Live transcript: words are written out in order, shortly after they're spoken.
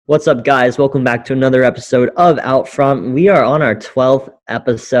What's up, guys? Welcome back to another episode of Out Front. We are on our 12th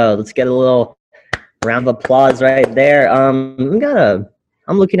episode. Let's get a little round of applause right there. I'm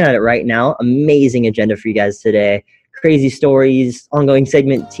looking at it right now. Amazing agenda for you guys today. Crazy stories, ongoing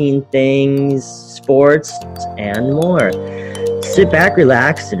segment, teen things, sports, and more. Sit back,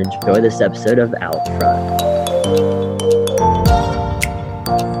 relax, and enjoy this episode of Out Front.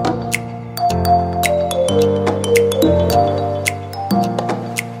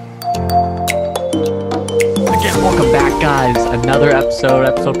 Welcome back, guys. Another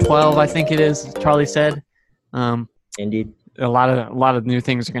episode 12, I think it is, as Charlie said. Indeed. A lot of new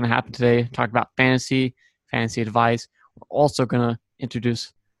things are going to happen today. Talk about fantasy advice. We're also going to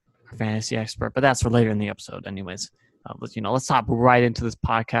introduce our fantasy expert, but that's for later in the episode anyways. Let's hop right into this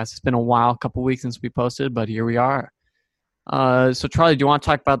podcast. It's been a while, a couple weeks since we posted, but here we are. So Charlie, do you want to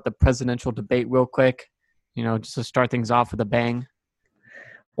talk about the presidential debate real quick? Just to start things off with a bang.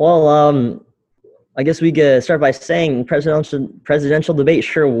 Well, I guess we could start by saying presidential debate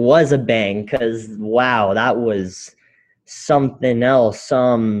sure was a bang because, wow, that was something else.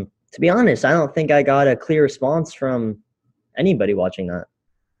 To be honest, I don't think I got a clear response from anybody watching that.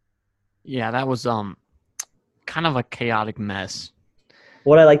 Yeah, that was kind of a chaotic mess.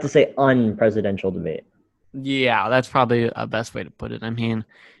 What I like to say, unpresidential debate. Yeah, that's probably a best way to put it. I mean,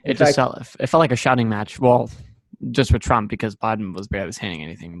 it felt like a shouting match. Well, just for Trump because Biden was barely saying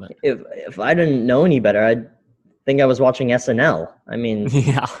anything. But if I didn't know any better, I'd think I was watching SNL. I mean,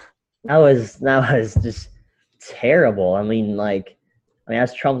 yeah, that was just terrible. I mean,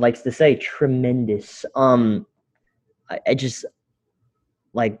 as Trump likes to say, tremendous. I just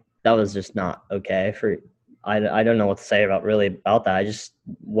that was just not okay. I don't know what to say about that.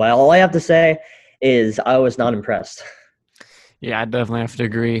 All I have to say is I was not impressed. Yeah, I definitely have to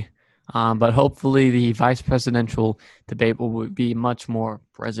agree. But hopefully the vice presidential debate will be much more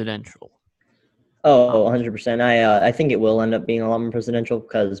presidential. Oh, 100%. I think it will end up being a lot more presidential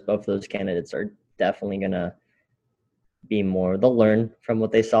because both of those candidates are definitely going to be more. They'll learn from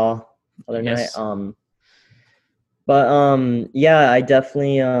what they saw the other night. Yeah, I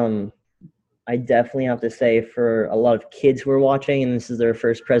definitely have to say for a lot of kids who are watching, and this is their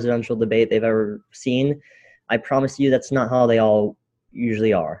first presidential debate they've ever seen, I promise you that's not how they all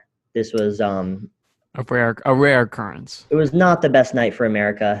usually are. This was a rare occurrence. It was not the best night for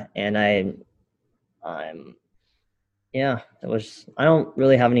America, and it was. I don't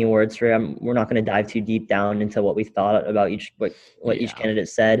really have any words for it. We're not going to dive too deep down into what we thought about each candidate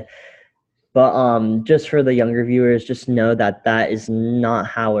said. But just for the younger viewers, just know that is not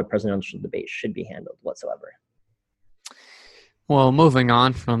how a presidential debate should be handled whatsoever. Well, moving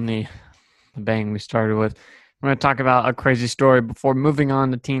on from the bang we started with, we're going to talk about a crazy story before moving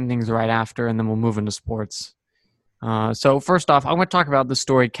on to teen things right after, and then we'll move into sports. So first off, I'm going to talk about the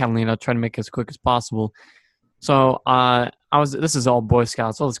story Catalina. Try to make it as quick as possible. So this is all Boy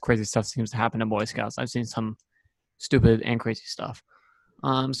Scouts. All this crazy stuff seems to happen at Boy Scouts. I've seen some stupid and crazy stuff.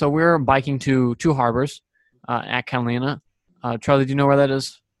 So we're biking to Two Harbors at Catalina. Charlie, do you know where that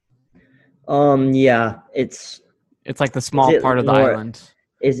is? Yeah, it's like the small part of the island.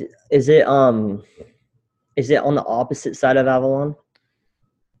 Is it on the opposite side of Avalon?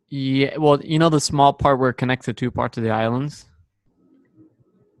 Yeah, well, the small part where it connects the two parts of the islands?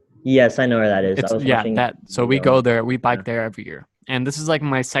 Yes, I know where that is. So we go there. We bike there every year. And this is like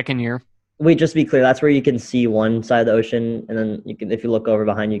my second year. Wait, just to be clear, that's where you can see one side of the ocean, and then if you look over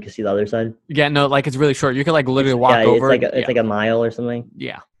behind you, can see the other side? Yeah, no, it's really short. You can literally walk over. It's like a mile or something?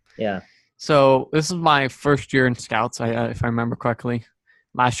 Yeah. Yeah. So this is my first year in Scouts, if I remember correctly.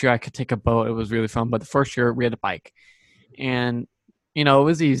 Last year I could take a boat. It was really fun. But the first year we had a bike. And, it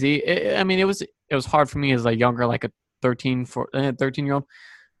was easy. It was hard for me as a younger, like a 13-year-old.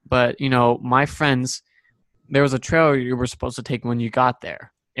 But, my friends, there was a trail you were supposed to take when you got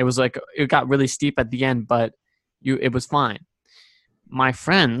there. It was it got really steep at the end, but it was fine. My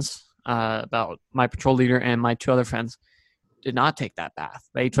friends, about my patrol leader and my two other friends, did not take that path.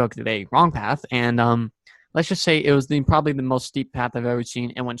 They took the wrong path, and let's just say it was probably the most steep path I've ever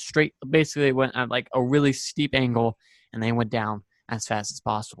seen, and went straight. Basically, it went at a really steep angle, and they went down as fast as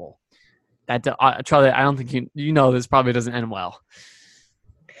possible. Charlie, I don't think this probably doesn't end well.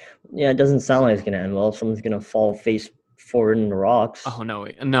 Yeah, it doesn't sound like it's gonna end well. Someone's gonna fall face forward in the rocks. Oh no!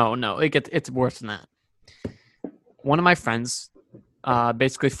 It's worse than that. One of my friends,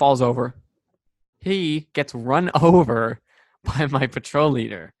 basically falls over. He gets run over by my patrol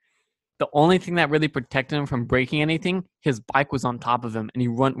leader. The only thing that really protected him from breaking anything, his bike was on top of him, and he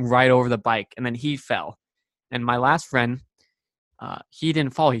went right over the bike, and then he fell. And my last friend, he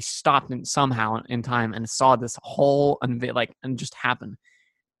didn't fall. He stopped somehow in time and saw this whole and just happened.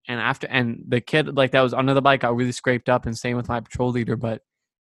 and the kid like that was under the bike got really scraped up, and same with my patrol leader. But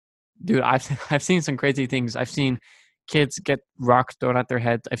dude, I've seen some crazy things. I've seen kids get rocks thrown at their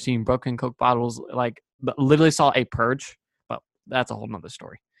heads. I've seen broken Coke bottles. Like literally saw a purge, but that's a whole nother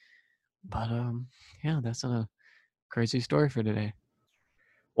story. But yeah, that's a crazy story for today.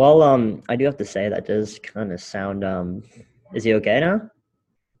 Well, I do have to say that does kind of sound. Is he okay now?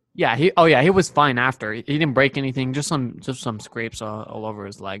 Yeah, he was fine after. He didn't break anything, just some scrapes all over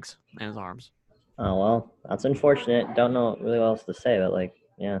his legs and his arms. Oh well, that's unfortunate. Don't know really what else to say, but like,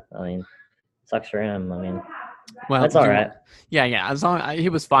 yeah, I mean, sucks for him. I mean, Well, that's all right. Yeah. As long he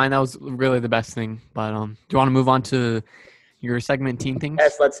was fine, that was really the best thing. But do you want to move on to your segment, teen things?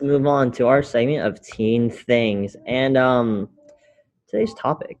 Yes, let's move on to our segment of teen things. And today's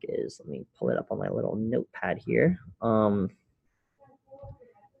topic is, let me pull it up on my little notepad here.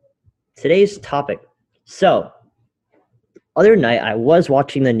 Today's topic. So, other night I was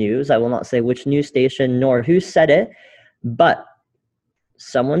watching the news. I will not say which news station nor who said it, but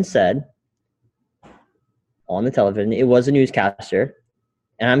someone said on the television, it was a newscaster,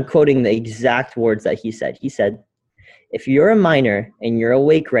 and I'm quoting the exact words that he said. He said, "If you're a minor and you're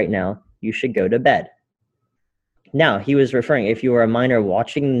awake right now, you should go to bed." Now, he was referring, if you were a minor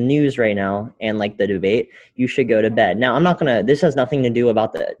watching the news right now and like the debate, you should go to bed. Now, I'm not going to, this has nothing to do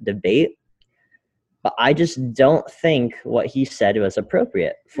about the debate, but I just don't think what he said was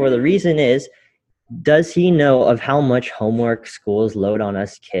appropriate. For the reason is, does he know of how much homework schools load on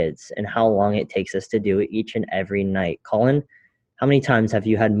us kids and how long it takes us to do it each and every night? Colin, how many times have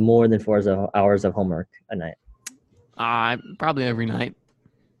you had more than 4 hours of homework a night? Probably every night.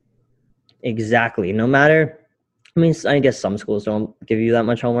 Exactly. No matter, I mean, I guess some schools don't give you that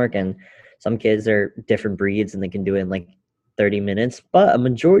much homework, and some kids are different breeds and they can do it in like 30 minutes. But a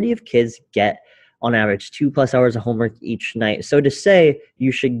majority of kids get, on average, 2+ hours of homework each night. So to say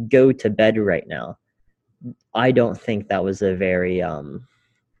you should go to bed right now, I don't think that was a very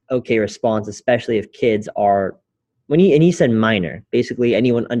okay response, especially if kids are, and he said minor, basically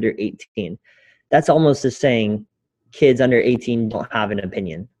anyone under 18. That's almost as saying kids under 18 don't have an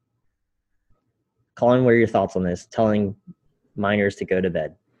opinion. Colin, what are your thoughts on this, telling minors to go to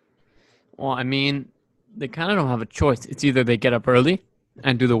bed? Well, I mean, they kind of don't have a choice. It's either they get up early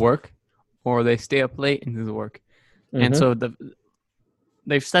and do the work, or they stay up late and do the work. Mm-hmm. And so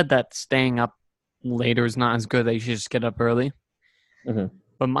they've said that staying up later is not as good. They should just get up early. Mm-hmm.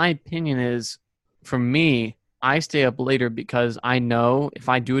 But my opinion is, for me, I stay up later because I know if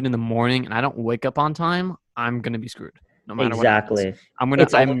I do it in the morning and I don't wake up on time, I'm going to be screwed. No matter exactly. What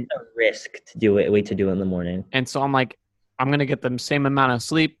it's almost a risk to do it in the morning. And so I'm like, I'm going to get the same amount of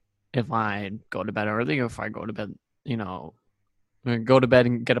sleep if I go to bed early, or if I go to bed, go to bed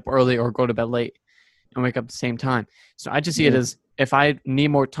and get up early, or go to bed late and wake up at the same time. So I just see it as, if I need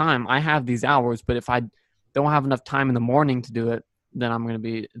more time, I have these hours, but if I don't have enough time in the morning to do it, then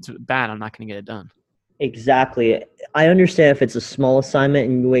it's bad. I'm not going to get it done. Exactly. I understand if it's a small assignment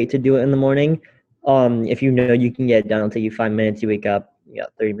and you wait to do it in the morning. If you know you can get it done, it'll take you 5 minutes, you wake up, you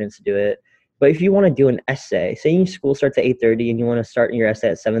got 30 minutes to do it. But if you want to do an essay, say your school starts at 8:30 and you want to start your essay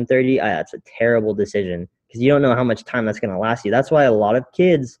at 7:30, that's a terrible decision because you don't know how much time that's going to last you. That's why a lot of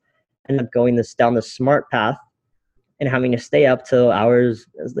kids end up going down the smart path and having to stay up till hours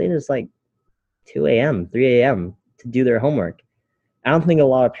as late as like 2 a.m., 3 a.m. to do their homework. I don't think a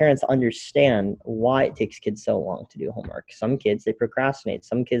lot of parents understand why it takes kids so long to do homework. Some kids, they procrastinate.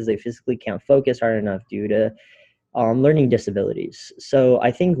 Some kids, they physically can't focus hard enough due to learning disabilities. So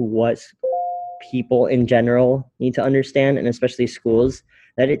I think what people in general need to understand, and especially schools,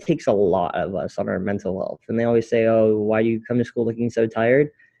 that it takes a lot of us on our mental health. And they always say, oh, why do you come to school looking so tired?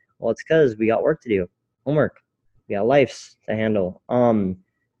 Well, it's because we got work to do, homework. We got lives to handle.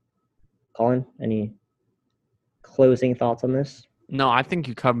 Colin, any closing thoughts on this? No, I think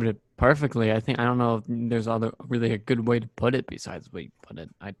you covered it perfectly. I don't know if there's really a good way to put it besides the way you put it.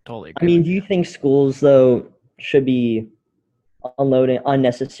 I totally agree. I mean, do you think schools, though, should be unloading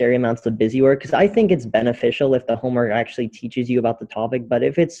unnecessary amounts of busy work? Because I think it's beneficial if the homework actually teaches you about the topic. But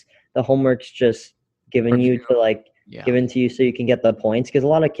if it's the homework's just given to you so you can get the points. Because a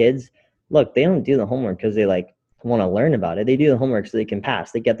lot of kids, look, they don't do the homework because they want to learn about it. They do the homework so they can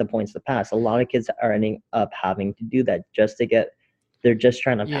pass. They get the points to pass. A lot of kids are ending up having to do that just to get. They're just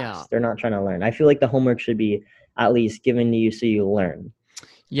trying to pass. They're not trying to learn. I feel like the homework should be at least given to you so you learn.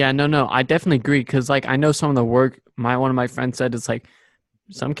 Yeah, no, I definitely agree. Because I know some of the work, one of my friends said, it's like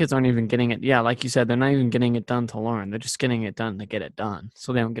some kids aren't even getting it. Yeah, like you said, they're not even getting it done to learn. They're just getting it done to get it done,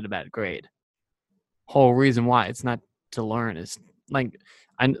 so they don't get a bad grade. Whole reason why it's not to learn is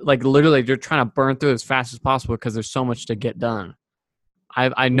literally they're trying to burn through as fast as possible because there's so much to get done.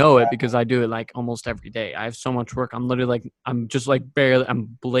 I know it because I do it like almost every day. I have so much work. I'm literally like I'm just like barely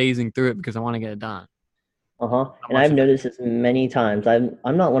I'm blazing through it because I want to get it done. Uh-huh. How And much I've of it? noticed this many times. I'm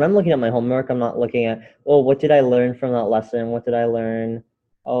not when I'm looking at my homework, I'm not looking at, oh, what did I learn from that lesson? What did I learn?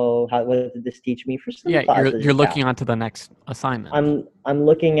 Oh, what did this teach me? For some Yeah, you're classes, yeah. looking on to the next assignment. I'm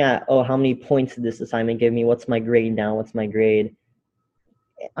looking at, oh, how many points did this assignment give me? What's my grade now? What's my grade?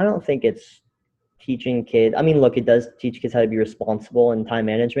 I don't think it's teaching kids. I mean, look, it does teach kids how to be responsible and time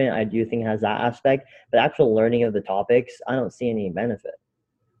management. I do think it has that aspect, but actual learning of the topics, I don't see any benefit.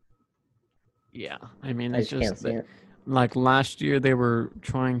 Yeah, I mean I it's just can't just see that it. like last year they were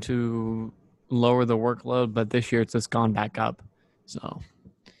trying to lower the workload, but this year it's just gone back up. So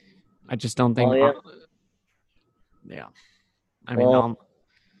I just don't Oh think. yeah. Yeah, I mean, Well,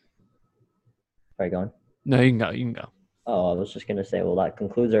 sorry, go on. no, you can go. You can go. Oh, I was just gonna say, well, that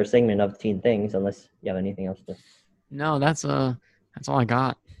concludes our segment of teen things, unless you have anything else to. No, that's all I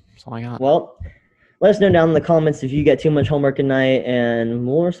got. That's all I got. Well, let us know down in the comments if you get too much homework at night, and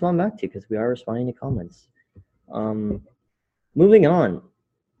we'll respond back to you because we are responding to comments. Um, moving on,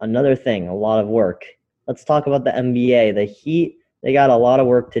 another thing, a lot of work. Let's talk about the NBA. The Heat, they got a lot of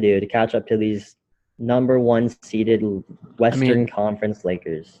work to do to catch up to these number one seeded Western Conference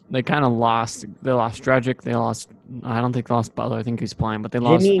Lakers. They kind of lost. They lost Dragic. They lost. I don't think they lost Butler. I think he's playing, but they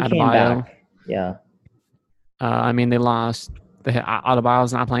lost Jimmy came Adebayo. back. Yeah. I mean, they lost.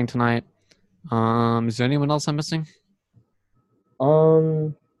 Adebayo's not playing tonight. Is there anyone else I'm missing?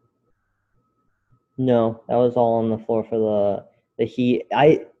 No, that was all on the floor for the Heat.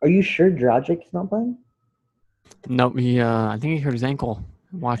 Are you sure Dragic's not playing? No, I think he hurt his ankle.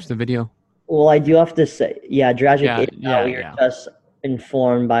 Watch the video. Well, I do have to say, yeah, Dragic Yeah, is out. We are yeah. just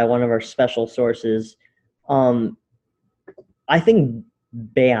informed by one of our special sources. I think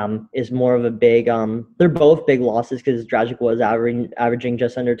Bam is more of a big. They're both big losses because Dragic was averaging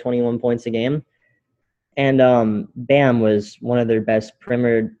just under 21 points a game, and Bam was one of their best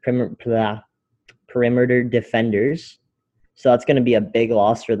perimeter defenders. So that's going to be a big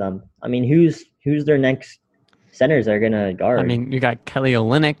loss for them. I mean, who's their next centers they're going to guard? I mean, you got Kelly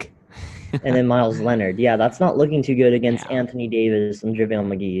Olynyk. And then Miles Leonard. Yeah, that's not looking too good against Yeah. Anthony Davis and JaVale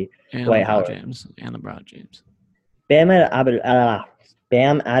McGee. And Dwight LeBron Howard. James. And LeBron James. Bam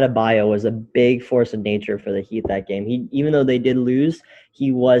Adebayo was a big force of nature for the Heat that game. Even though they did lose,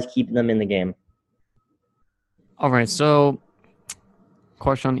 he was keeping them in the game. All right, so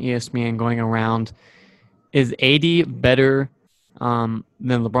question on ESPN going around. Is AD better than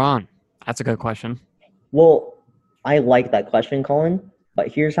LeBron? That's a good question. Well, I like that question, Colin. But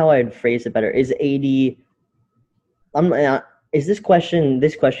here's how I'd phrase it better: Is AD? Is this question?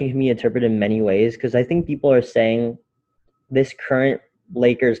 This question can be interpreted in many ways because I think people are saying this current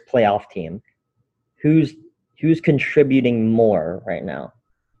Lakers playoff team, who's contributing more right now?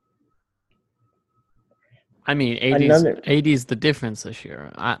 I mean, AD's the difference this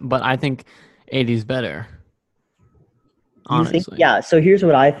year, but I think AD's better. Honestly, you think? Yeah. So here's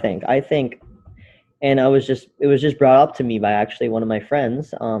what I think. And it was just brought up to me by actually one of my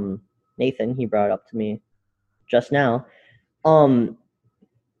friends, Nathan. He brought it up to me just now.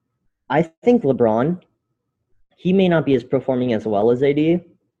 I think LeBron, he may not be as performing as well as AD,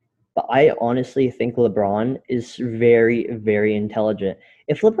 but I honestly think LeBron is very, very intelligent.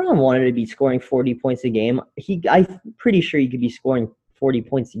 If LeBron wanted to be scoring 40 points a game, I'm pretty sure he could be scoring 40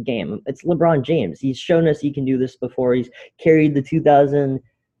 points a game. It's LeBron James. He's shown us he can do this before. He's carried the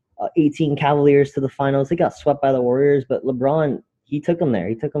 2018 Cavaliers to the finals. They got swept by the Warriors, but LeBron, he took them there.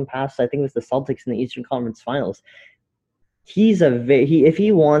 He took them past, I think it was the Celtics in the Eastern Conference Finals. If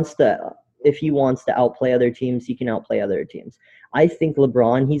he wants to outplay other teams, he can outplay other teams. I think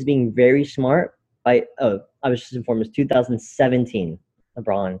LeBron, he's being very smart. I was just informed, it was 2017.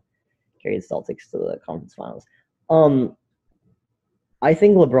 LeBron carried the Celtics to the conference finals. I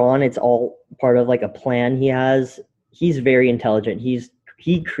think LeBron, it's all part of like a plan he has. He's very intelligent.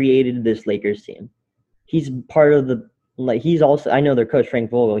 He created this Lakers team. He's part of he's also, I know their coach,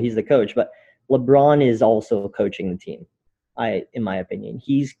 Frank Vogel, he's the coach, but LeBron is also coaching the team. In my opinion,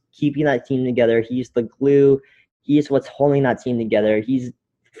 he's keeping that team together. He's the glue. He's what's holding that team together. He's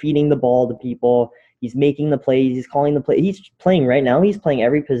feeding the ball to people. He's making the plays. He's calling the play. He's playing right now. He's playing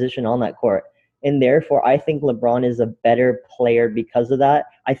every position on that court. And therefore, I think LeBron is a better player because of that.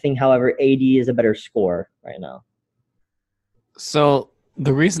 I think, however, AD is a better scorer right now. So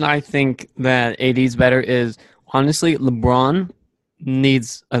the reason I think that AD is better is, honestly, LeBron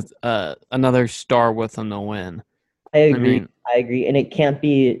needs another star with him to win. I agree. And it can't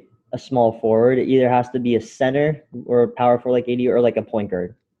be a small forward. It either has to be a center or a power forward like AD or like a point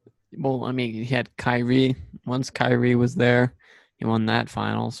guard. Well, I mean, he had Kyrie. Once Kyrie was there, He won that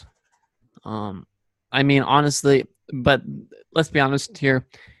finals. I mean, honestly, but let's be honest here.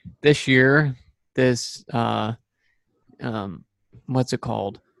 This year, this what's it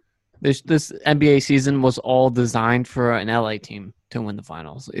called? This NBA season was all designed for an LA team to win the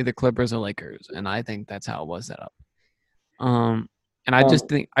finals, either Clippers or Lakers, and I think that's how it was set up. And I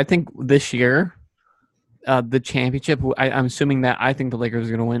think this year, the championship. I'm assuming that I think the Lakers are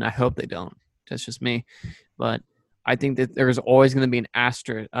going to win. I hope they don't. That's just me, but I think that there's always going to be an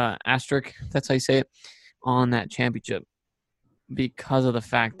asterisk. That's how you say it on that championship because of the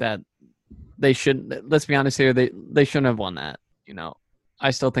fact that they shouldn't. Let's be honest here. They shouldn't have won that. You know,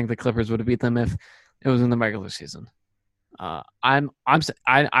 I still think the Clippers would have beat them if it was in the regular season. To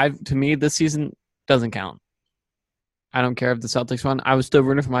me, this season doesn't count. I don't care if the Celtics won. I was still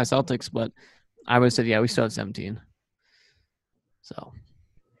rooting for my Celtics, but I would have said, yeah, we still have 17. So,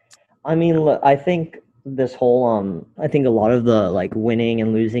 I mean, look, I think this whole I think a lot of the like winning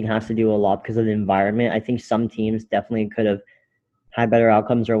and losing has to do a lot because of the environment. I think some teams definitely could have had better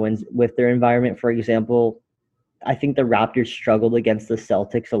outcomes or wins with their environment. For example, I think the Raptors struggled against the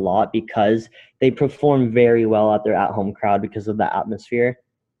Celtics a lot because they perform very well at their at-home crowd because of the atmosphere.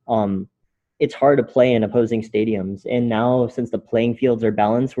 It's hard to play in opposing stadiums. And now, since the playing fields are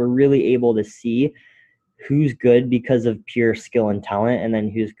balanced, we're really able to see who's good because of pure skill and talent and then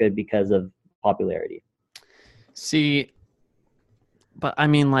who's good because of popularity. See, but I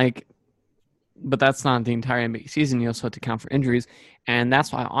mean, but that's not the entire NBA season. You also have to count for injuries. And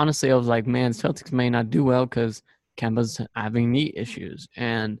that's why, honestly, I was like, man, Celtics may not do well because Kemba's having knee issues.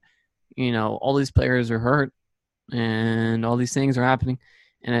 And, all these players are hurt and all these things are happening.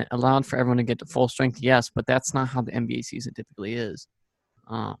 And it allowed for everyone to get to full strength, yes, but that's not how the NBA season typically is.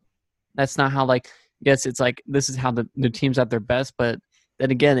 That's not how, yes, it's like this is how the team's at their best, but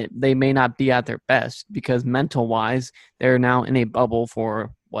then again, they may not be at their best because mental-wise, they're now in a bubble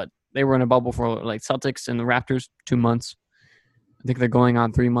for what? They were in a bubble for Celtics and the Raptors 2 months. I think they're going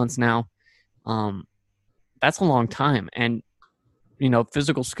on 3 months now. That's a long time. And,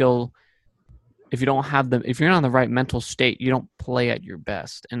 physical skill, if you're not in the right mental state, you don't play at your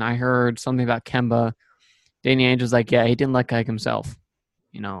best. And I heard something about Kemba. Danny Ainge was like, yeah, he didn't look like himself,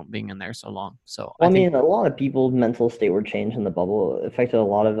 being in there so long. So well, I mean, a lot of people's mental state were changed in the bubble. It affected a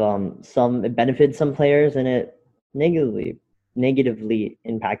lot of it benefited some players and it negatively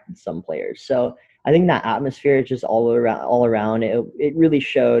impacted some players. So I think that atmosphere is just all around. It really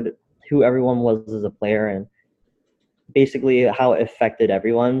showed who everyone was as a player and basically how it affected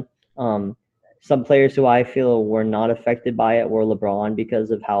everyone. Some players who I feel were not affected by it were LeBron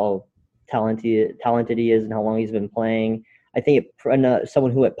because of how talented he is and how long he's been playing. I think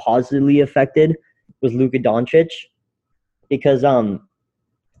someone who it positively affected was Luka Doncic because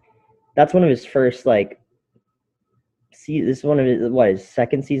that's one of his first this is one of his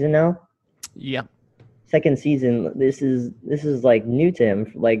second season now. Yeah, second season. This is new to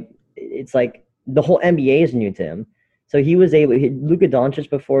him. It's like the whole NBA is new to him. So he was Luka Doncic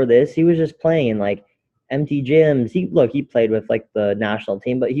before this, he was just playing in empty gyms. He played with the national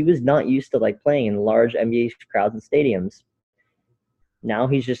team, but he was not used to playing in large NBA crowds and stadiums. Now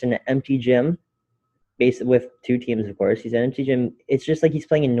he's just in an empty gym, based with two teams, of course. He's in an empty gym. It's just like he's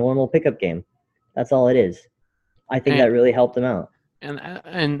playing a normal pickup game. That's all it is. I think that really helped him out.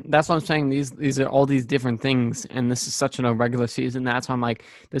 And that's what I'm saying. These are all these different things, and this is such an irregular season. That's why I'm like,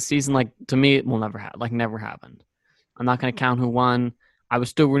 this season, to me, it will never never happened. I'm not going to count who won. I was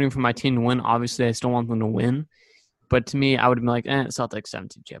still rooting for my team to win. Obviously, I still want them to win. But to me, I would have been like, Celtics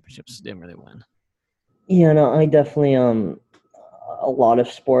 17 championships didn't really win. Yeah, no, I definitely a lot of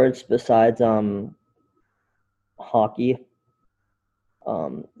sports besides hockey.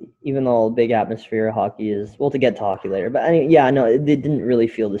 Even though big atmosphere hockey is to get to hockey later. But it didn't really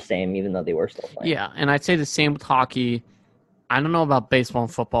feel the same, even though they were still playing. Yeah, and I'd say the same with hockey. I don't know about baseball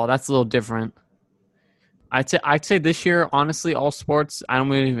and football. That's a little different. I'd say this year, honestly, all sports, I don't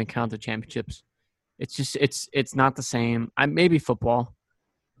really even count the championships. It's just it's not the same. Maybe football,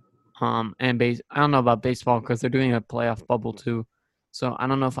 and I don't know about baseball because they're doing a playoff bubble too. So I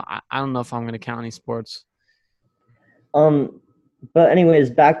don't know if I'm going to count any sports. But anyways,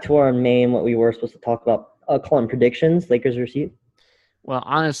 back to our main what we were supposed to talk about. Call them predictions. Lakers receipt. Well,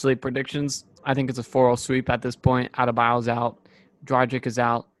 honestly, predictions. I think it's a 4-0 sweep at this point. Adebayo's out, Dragic is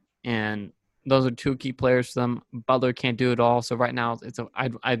out, and those are two key players for them. Butler can't do it all, so right now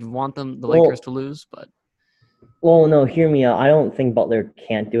I'd want the Lakers to lose, but. Well, no, hear me out. I don't think Butler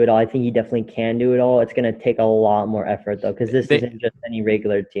can't do it all. I think he definitely can do it all. It's going to take a lot more effort, though, because this isn't just any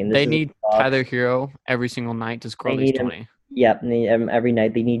regular team. They need Tyler Hero every single night to score at least 20. Yep, and every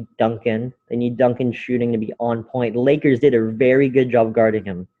night they need Duncan. They need Duncan shooting to be on point. The Lakers did a very good job guarding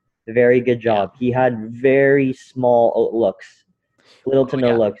him. Very good job. He had very small looks, little to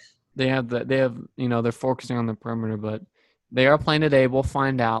no looks. They have they're focusing on the perimeter, but they are playing today. We'll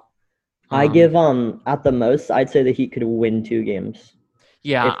find out. I give at the most, I'd say the Heat could win 2 games.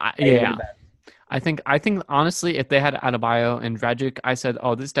 Yeah. I think honestly, if they had Adebayo and Dragic, I said,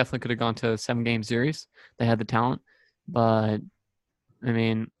 oh, this definitely could have gone to a 7-game series. They had the talent, but I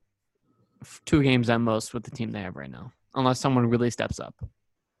mean, 2 games at most with the team they have right now, unless someone really steps up.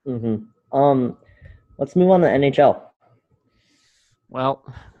 Mm-hmm. Let's move on to NHL. Well,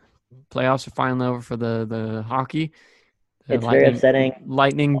 playoffs are finally over for the hockey. It's very upsetting.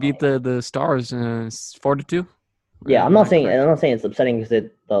 Lightning beat the Stars 4-2. Yeah, I'm not saying it's upsetting because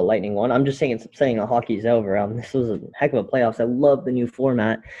the Lightning won. I'm just saying it's upsetting that hockey's over. This was a heck of a playoffs. I love the new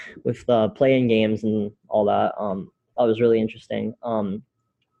format with the play-in games and all that. That was really interesting.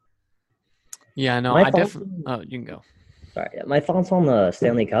 Yeah, no, I definitely. Oh, you can go. Sorry, my thoughts on the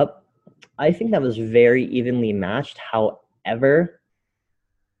Stanley Cup. I think that was very evenly matched. However,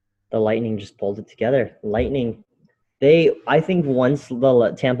 the Lightning just pulled it together. Lightning, I think once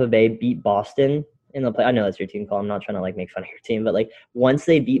the Tampa Bay beat Boston in the play, I know that's your team call. I'm not trying to make fun of your team, but once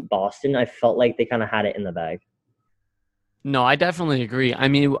they beat Boston, I felt like they kind of had it in the bag. No, I definitely agree. I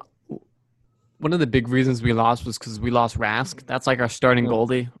mean, one of the big reasons we lost was because we lost Rask. That's our starting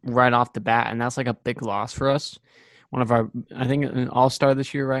goalie right off the bat, and that's a big loss for us. One of our, I think, an all-star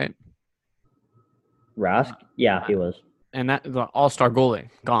this year, right? Rask? Yeah, he was. And that the all-star goalie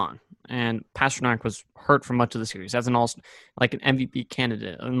gone, and Pastrnak was hurt for much of the series. As an an MVP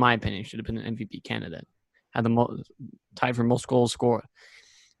candidate, in my opinion, should have been an MVP candidate. Had the tied for most goals scored,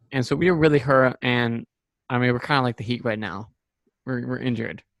 and so we were really hurt. And I mean, we're kind of like the Heat right now. We're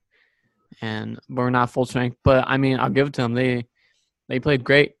injured, and we're not full strength. But I mean, I'll give it to them. They played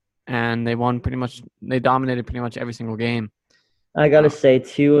great, and they won pretty much. They dominated pretty much every single game. I gotta say,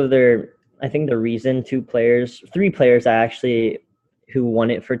 I think the reason 3 players actually who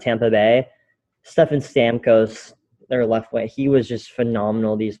won it for Tampa Bay, Stefan Stamkos, their left wing, he was just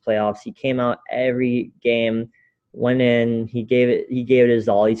phenomenal these playoffs. He came out every game, went in, he gave it his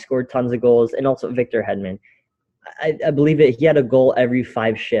all. He scored tons of goals, and also Victor Hedman. I believe it. He had a goal every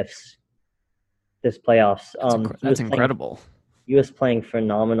 5 shifts this playoffs. That's incredible. He was playing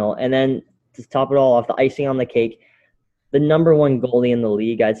phenomenal, and then to top it all off, the icing on the cake. The number 1 goalie in the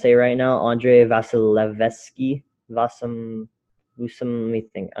league, I'd say right now, Andrei Vasilevsky. Let me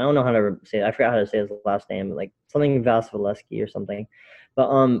think. I don't know how to say it. I forgot how to say his last name, something Vasilevsky or something.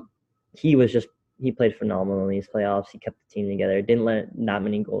 But he played phenomenal in these playoffs. He kept the team together. Didn't let that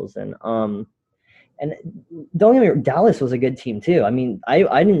many goals in. And don't get me wrong, Dallas was a good team too. I mean,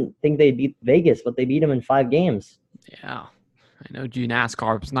 I didn't think they'd beat Vegas, but they beat them in 5 games. Yeah, I know Gene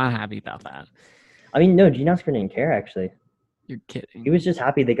Ascarp's not happy about that. I mean, no, Gene Ascar didn't care actually. You're kidding. He was just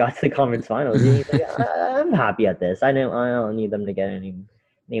happy they got to the conference finals. He's like, I'm happy at this. I don't need them to get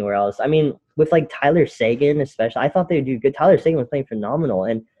anywhere else. I mean, with Tyler Seguin especially, I thought they would do good. Tyler Seguin was playing phenomenal,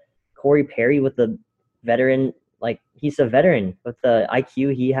 and Corey Perry with the veteran, he's a veteran with the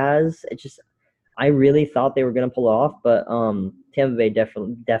IQ he has. I really thought they were gonna pull it off, but Tampa Bay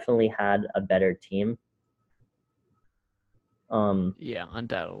definitely had a better team. Yeah,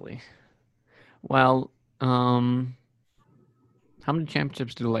 undoubtedly. Well, how many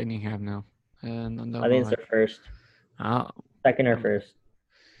championships do the Lightning have now? I think it's their first. Oh. Second or first.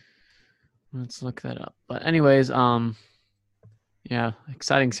 Let's look that up. But anyways, yeah,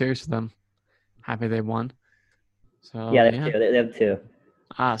 exciting series for them. Happy they won. So yeah, they have 2.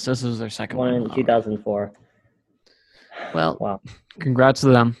 So this was their second one in 2004. Well, wow. Congrats to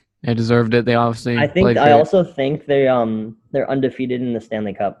them. They deserved it. They obviously. I also think they're undefeated in the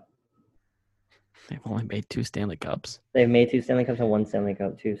Stanley Cup. They've only made 2 Stanley Cups. They've made 2 Stanley Cups and 1 Stanley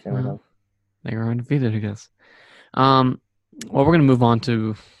Cup, 2 Stanley Cups. They were undefeated, I guess. Well, we're going to move on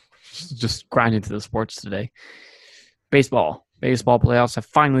to just grind into the sports today. Baseball playoffs have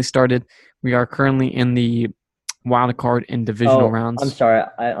finally started. We are currently in the wild card and divisional rounds.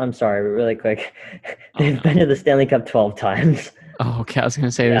 I'm sorry, really quick. They've been to the Stanley Cup 12 times. Oh, okay. I was going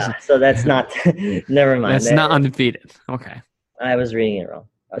to say this. So that's not – never mind. That's not undefeated. Okay. I was reading it wrong.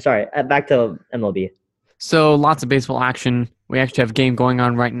 Sorry, back to MLB. So lots of baseball action. We actually have a game going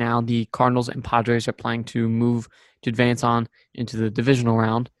on right now. The Cardinals and Padres are playing to advance on into the divisional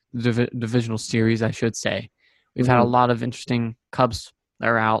round, the divisional series, I should say. We've had a lot of interesting Cubs that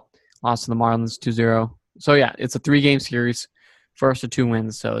are out. Lost to the Marlins 2-0. So, yeah, it's a 3-game series. First to 2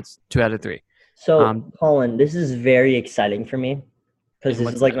 wins, so it's 2 out of 3. So, Colin, this is very exciting for me because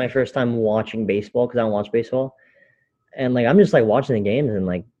this is my first time watching baseball because I don't watch baseball. And like I'm just like watching the games and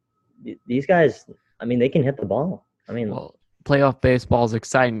like these guys. I mean, they can hit the ball. I mean, Well, playoff baseball is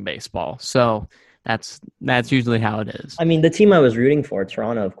exciting baseball, so that's usually how it is. I mean, the team I was rooting for,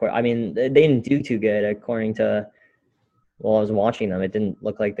 Toronto, of course. I mean, they didn't do too good according to. Well, I was watching them. It didn't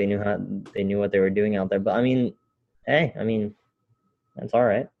look like they knew what they were doing out there. But I mean, hey, I mean, that's all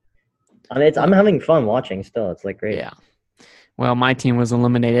right. I mean, I'm having fun watching still. It's like great. Yeah. Well, my team was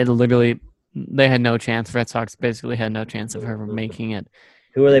eliminated. Literally, they had no chance. Red Sox basically had no chance of ever making it.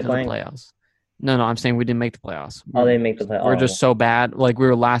 Who are they into playing? The playoffs. No, I'm saying we didn't make the playoffs. Oh, they didn't make the playoffs. We're just so bad. Like we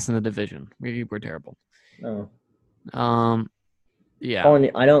were last in the division. We were terrible. Oh. Yeah.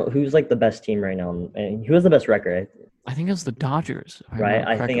 Colin, I don't. Who's like the best team right now? And who has the best record? I think it was the Dodgers. Right.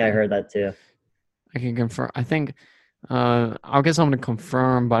 I think I heard that too. I can confirm. I think. I guess I'm going to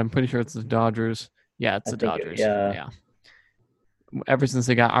confirm, but I'm pretty sure it's the Dodgers. Yeah, it's the Dodgers. Yeah. Ever since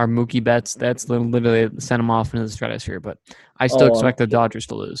they got our Mookie Betts, that's literally sent them off into the stratosphere. But I still expect the Dodgers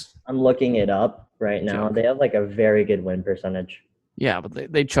to lose. I'm looking it up right now. They have like a very good win percentage. Yeah,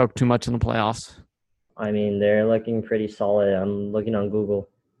 but they choked too much in the playoffs. I mean, they're looking pretty solid. I'm looking on Google.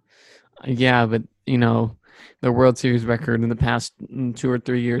 Yeah, but the World Series record in the past 2 or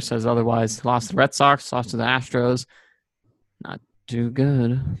 3 years says otherwise. Lost to the Red Sox, lost to the Astros. Not too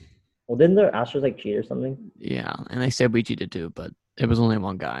good. Well, didn't the Astros like cheat or something? Yeah, and they said we cheated too, but it was only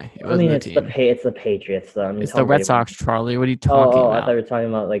one guy. I mean, it's the Patriots. Though. I mean, it's the Red Sox, Charlie. What are you talking about? I thought you were talking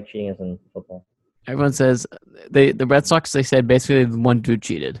about like cheating in football. Everyone says the Red Sox. They said basically one dude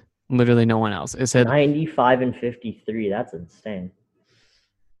cheated. Literally no one else. It said 95 and 53. That's insane.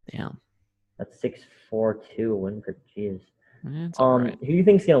 Damn. That's 6-4-2 win per jeez. Right. Who do you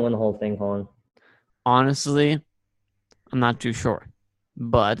think's gonna win the whole thing, Colin? Honestly, I'm not too sure.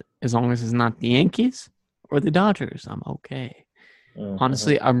 But as long as it's not the Yankees or the Dodgers, I'm okay. Mm-hmm.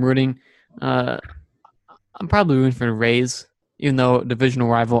 Honestly, I'm rooting. I'm probably rooting for the Rays, even though divisional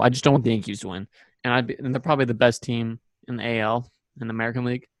rival. I just don't want the Yankees to win, and they're probably the best team in the AL in the American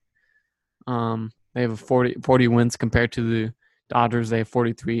League. They have 40 wins compared to the Dodgers. They have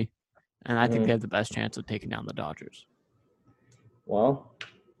 43, and I think they have the best chance of taking down the Dodgers. Well,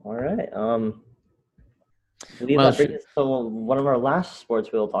 all right. That brings us to one of our last sports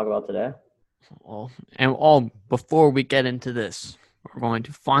we'll talk about today. Before we get into this, we're going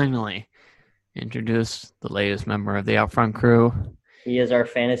to finally introduce the latest member of the Outfront crew. He is our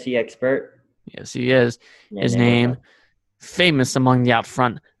fantasy expert. Yes, he is. His name, famous among the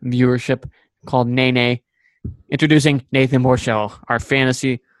Outfront viewership, called Nene. Introducing Nathan Borchell, our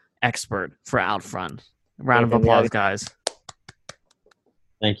fantasy expert for Outfront. Round of applause, guys.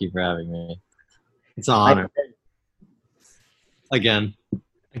 Thank you for having me. It's an honor. Again,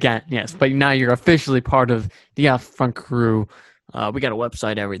 yes. But now you're officially part of the Outfront crew. We got a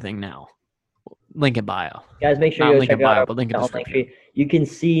website, everything now. Link in bio. Guys, make sure you check out but link in description. You can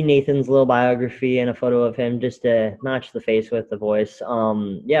see Nathan's little biography and a photo of him just to match the face with the voice.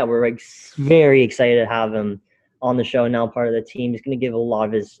 We're very excited to have him on the show, now part of the team. He's going to give a lot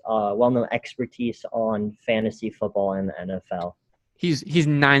of his well-known expertise on fantasy football and the NFL. He's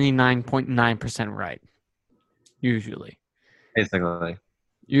 99.9% right. Usually. Basically.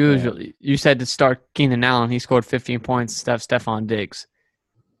 Usually. You said to start Keenan Allen. He scored 15 points. Stephon Diggs.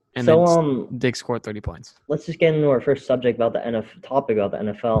 And then Diggs scored 30 points. Let's just get into our first subject about the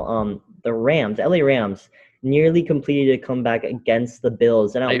NFL. The Rams, LA Rams, nearly completed a comeback against the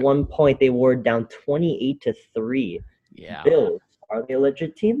Bills. And at one point, they were down 28-3. Yeah. Bills, are they a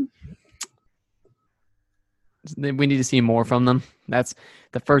legit team? We need to see more from them. That's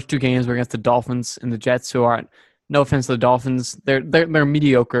the first 2 games were against the Dolphins and the Jets, who are, no offense to the Dolphins, they're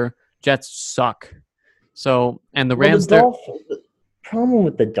mediocre. Jets suck. So, and the Rams, the problem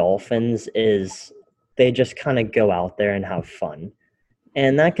with the Dolphins is they just kind of go out there and have fun,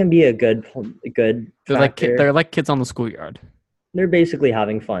 and that can be a good. They're like kids on the schoolyard. They're basically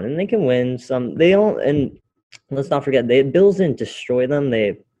having fun, and they can win some. They don't, and let's not forget, Bills didn't destroy them.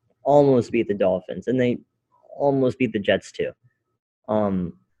 They almost beat the Dolphins, and they almost beat the Jets too.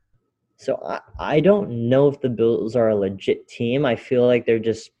 So I don't know if the Bills are a legit team. I feel like they're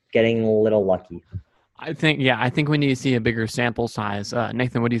just getting a little lucky. I think we need to see a bigger sample size.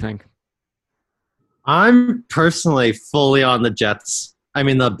 Nathan, what do you think? I'm personally fully on the Jets. I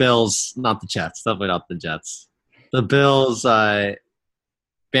mean, the Bills, not the Jets. Definitely not the Jets. The Bills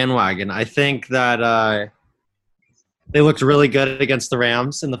bandwagon. I think that they looked really good against the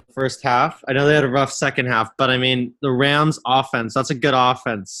Rams in the first half. I know they had a rough second half, but I mean, the Rams offense, that's a good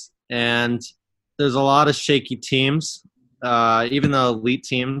offense. And there's a lot of shaky teams. Even the elite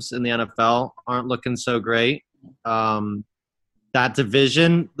teams in the NFL aren't looking so great. That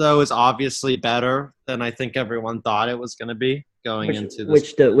division, though, is obviously better than I think everyone thought it was going to be going into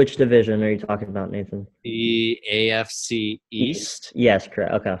this. Which division are you talking about, Nathan? The AFC East. Yes,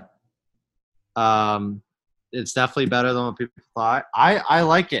 correct. Okay. It's definitely better than what people thought. I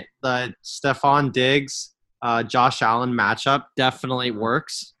like it. The Stephon Diggs, Josh Allen matchup definitely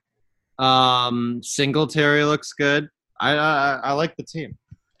works. Singletary looks good. I like the team,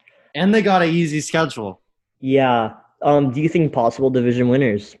 and they got an easy schedule. Yeah. Do you think possible division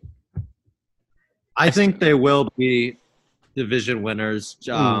winners? I think they will be division winners.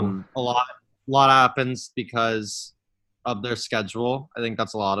 A lot happens because of their schedule. I think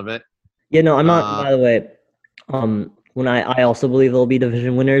that's a lot of it. Yeah, no, I'm not. By the way, when I also believe they'll be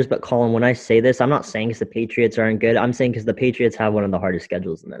division winners, but Colin, when I say this, I'm not saying because the Patriots aren't good. I'm saying because the Patriots have one of the hardest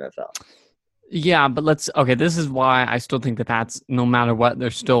schedules in the NFL. Yeah, but this is why I still think the Pats, no matter what,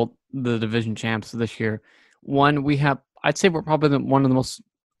 they're still the division champs this year. One, I'd say we're probably one of the most,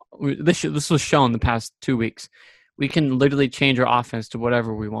 this was shown the past 2 weeks. We can literally change our offense to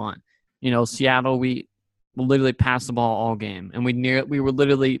whatever we want. Seattle, we literally passed the ball all game, and we were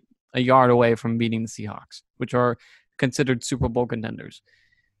literally a yard away from beating the Seahawks, which are considered Super Bowl contenders.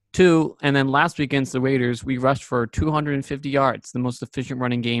 2, and then last week against the Raiders, we rushed for 250 yards, the most efficient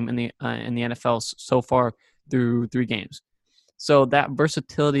running game in the NFL so far through 3 games. So that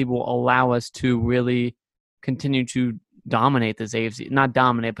versatility will allow us to really continue to dominate this AFC, not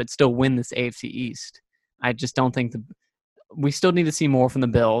dominate, but still win this AFC East. I just don't think we still need to see more from the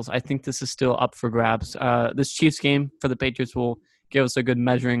Bills. I think this is still up for grabs. This Chiefs game for the Patriots will give us a good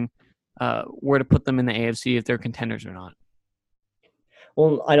measuring where to put them in the AFC if they're contenders or not.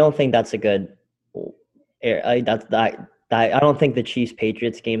 Well, I don't think that's a good. I don't think the Chiefs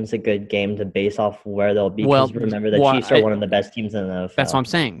Patriots game is a good game to base off where they'll be. Because remember, the Chiefs are one of the best teams in the NFL. That's what I'm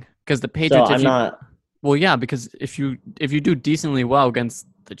saying. Because the Patriots, so I'm not. Well, yeah, because if you do decently well against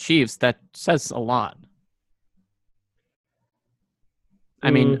the Chiefs, that says a lot.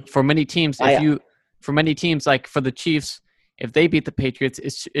 I mean, for many teams, like for the Chiefs, if they beat the Patriots,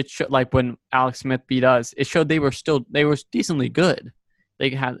 it showed, like when Alex Smith beat us, it showed they were decently good.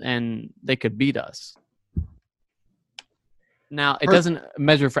 They could beat us. Now, it doesn't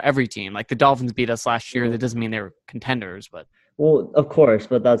measure for every team. Like the Dolphins beat us last year. That doesn't mean they were contenders, but. Well, of course,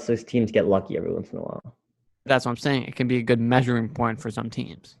 but those teams get lucky every once in a while. That's what I'm saying. It can be a good measuring point for some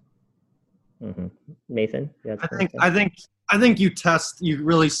teams. Mm-hmm. Nathan, I think you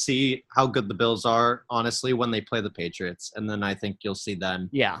really see how good the Bills are, honestly, when they play the Patriots, and then I think you'll see them.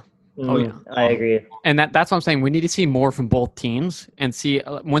 Yeah. Oh yeah, I agree. And that's what I'm saying. We need to see more from both teams and see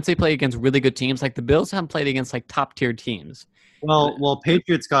once they play against really good teams. Like the Bills haven't played against like top tier teams. Well,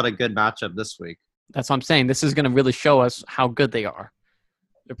 Patriots got a good matchup this week. That's what I'm saying. This is going to really show us how good they are.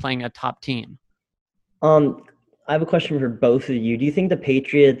 They're playing a top team. I have a question for both of you. Do you think the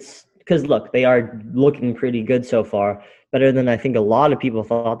Patriots, because look, they are looking pretty good so far, better than I think a lot of people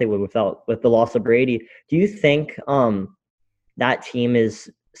thought they would with the loss of Brady. Do you think that team is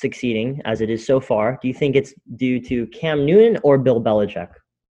succeeding as it is so far? Do you think it's due to Cam Newton or Bill Belichick?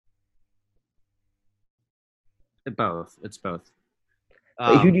 It's both.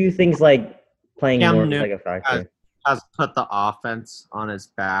 Who do you think's like playing Cam more Newton like a factor? Has put the offense on his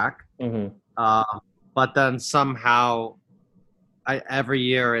back. Mm-hmm. But then somehow, every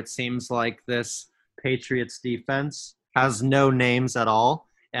year it seems like this Patriots defense has no names at all,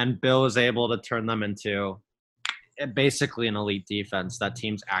 and Bill is able to turn them into basically an elite defense that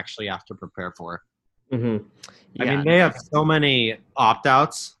teams actually have to prepare for. Mm-hmm. Yeah. I mean, they have so many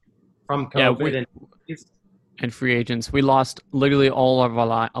opt-outs from COVID and free agents. We lost literally all of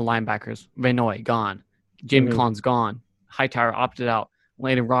our linebackers. Vanoy, gone. Jamie Collins, gone. Hightower opted out.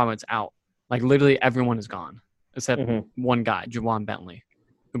 Landon Roberts, out. Like, literally everyone is gone except one guy, Juwan Bentley,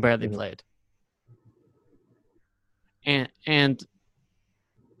 who barely played. And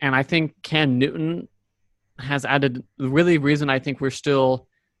I think Cam Newton has added – the really reason I think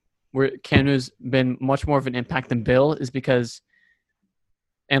Cam Newton's been much more of an impact than Bill is because –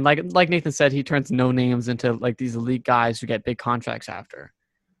 and like Nathan said, he turns no names into like these elite guys who get big contracts after.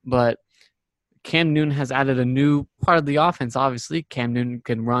 But Cam Newton has added a new part of the offense. Obviously, Cam Newton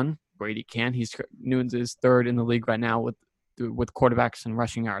can run. Brady can. Newton's is third in the league right now with quarterbacks and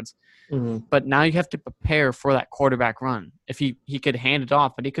rushing yards. Mm-hmm. But now you have to prepare for that quarterback run. If he could hand it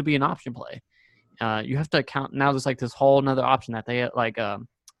off, but it could be an option play. You have to account now. There's like this whole another option that they like.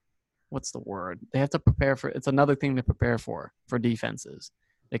 What's the word? They have to prepare for. It's another thing to prepare for defenses.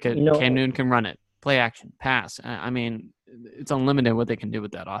 Cam Newton can run it, play action, pass. I mean, it's unlimited what they can do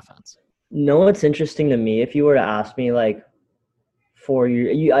with that offense. What's interesting to me, if you were to ask me, like,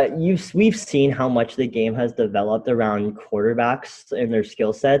 we've seen how much the game has developed around quarterbacks and their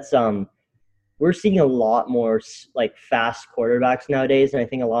skill sets. We're seeing a lot more like fast quarterbacks nowadays, and I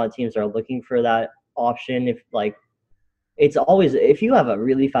think a lot of teams are looking for that option. If like it's always if you have a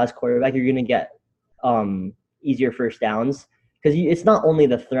really fast quarterback, you're gonna get easier first downs because it's not only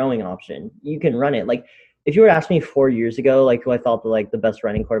the throwing option. You can run it. Like if you were to ask me 4 years ago, like who I thought the best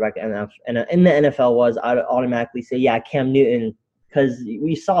running quarterback in the NFL was, I'd automatically say Cam Newton because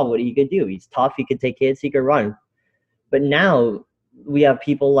we saw what he could do. He's tough. He could take hits. He could run. But now we have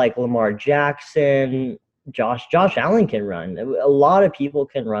people like Lamar Jackson, Josh Allen can run. A lot of people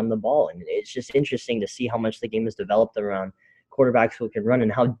can run the ball, and it's just interesting to see how much the game has developed around quarterbacks who can run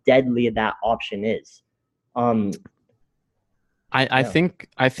and how deadly that option is. I think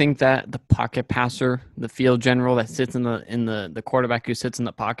that the pocket passer, the field general that sits in the quarterback who sits in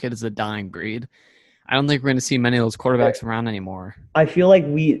the pocket is a dying breed. I don't think we're going to see many of those quarterbacks around anymore. I feel like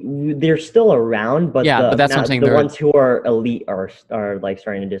they're still around, but but that's what I'm saying. The ones who are elite are like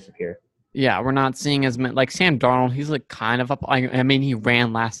starting to disappear. Yeah, we're not seeing as many. Like Sam Darnold, he's like kind of up. I mean, he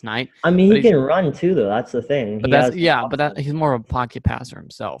ran last night. I mean, he can run too, though. That's the thing. But he's more of a pocket passer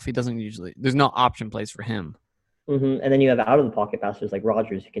himself. He doesn't usually. There's no option plays for him. Mm-hmm. And then you have out of the pocket passers like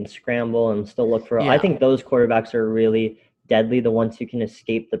Rodgers who can scramble and still look for. I think those quarterbacks are really deadly. The ones who can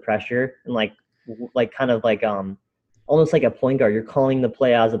escape the pressure and like kind of like almost like a point guard. You're calling the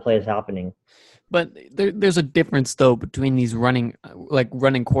play as the play is happening. But there's a difference though between these running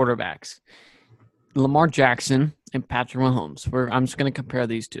quarterbacks, Lamar Jackson and Patrick Mahomes. I'm just going to compare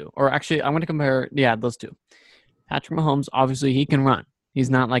these two, or actually I'm going to compare those two. Patrick Mahomes, obviously he can run. He's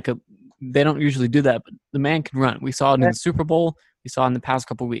not like they don't usually do that, but the man can run. We saw it in the Super Bowl. We saw it in the past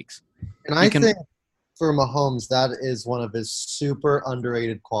couple of weeks. And I think for Mahomes, that is one of his super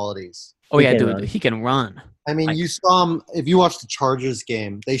underrated qualities. Oh, yeah, dude. He can run. I mean, you saw him – if you watched the Chargers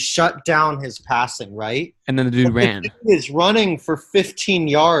game, they shut down his passing, right? And then the dude ran. He is running for 15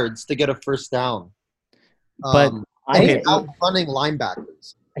 yards to get a first down. But he's outrunning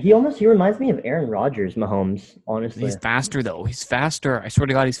linebackers. He reminds me of Aaron Rodgers, Mahomes, honestly. He's faster, though. He's faster. I swear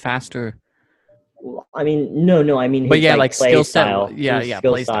to God, he's faster. I mean, no. I mean, but his, skill style. Yeah,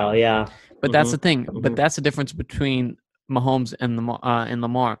 skill style, yeah. But that's the thing. But that's the difference between Mahomes and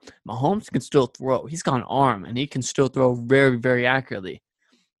Lamar. Mahomes can still throw. He's got an arm, and he can still throw very, very accurately.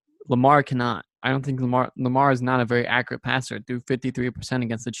 Lamar cannot. I don't think Lamar is not a very accurate passer. Threw 53%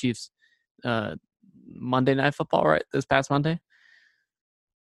 against the Chiefs Monday Night Football, right? This past Monday.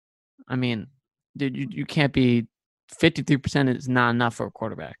 I mean, dude, you can't be 53% is not enough for a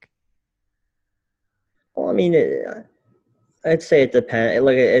quarterback. Well, I mean, I'd say it depends.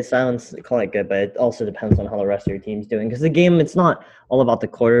 Look, it sounds call it good, but it also depends on how the rest of your team's doing. Because the game, it's not all about the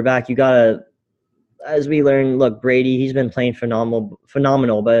quarterback. You gotta, as we learned, look, Brady, he's been playing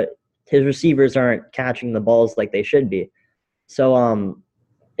phenomenal, but his receivers aren't catching the balls like they should be. So,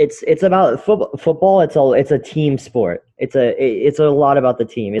 it's about football. It's a team sport. It's a lot about the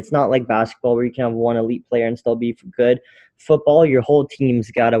team. It's not like basketball where you can have one elite player and still be good. Football, your whole team's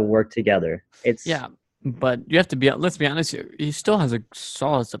got to work together. But you have to be. Let's be honest here. He still has a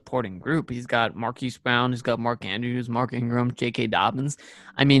solid supporting group. He's got Marquise Brown. He's got Mark Andrews, Mark Ingram, J.K. Dobbins.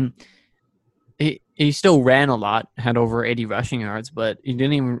 I mean, he still ran a lot, had over 80 rushing yards, but he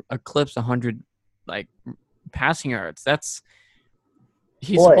didn't even eclipse 100 passing yards. I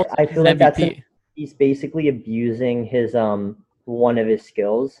feel like he's basically abusing his one of his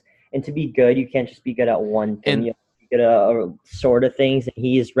skills. And to be good, you can't just be good at one thing. You have to be good at a sort of things. And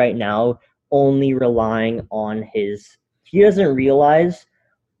he is right now only relying on he doesn't realize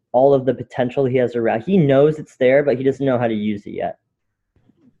all of the potential he has around. He knows it's there, but he doesn't know how to use it yet.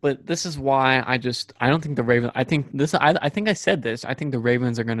 But this is why I don't think the Ravens. I think I said this. I think the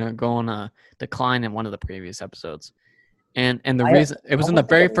Ravens are going to go on a decline in one of the previous episodes, and the reason it was in the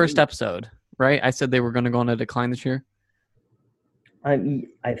very first episode, right? I said they were going to go on a decline this year. I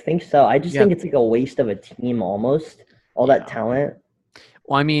think so. I just think it's like a waste of a team almost. All that talent.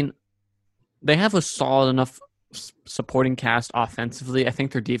 Well, I mean, they have a solid enough supporting cast offensively. I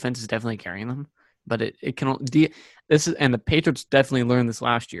think their defense is definitely carrying them, but it can. And the Patriots definitely learned this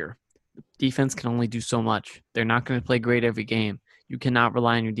last year. Defense can only do so much. They're not going to play great every game. You cannot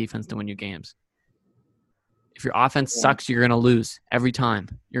rely on your defense to win your games. If your offense sucks, you're going to lose every time.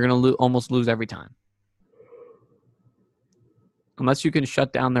 You're going to almost lose every time. Unless you can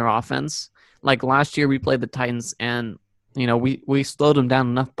shut down their offense. Like last year, we played the Titans, and we slowed them down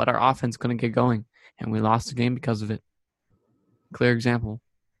enough, but our offense couldn't get going, and we lost the game because of it. Clear example.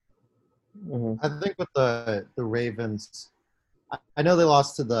 I think with the Ravens, I know they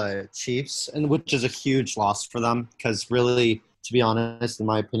lost to the Chiefs, and which is a huge loss for them because really to be honest, in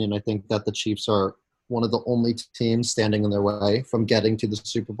my opinion, I think that the Chiefs are one of the only teams standing in their way from getting to the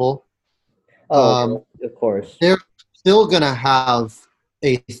Super Bowl. Oh, of course. They're still going to have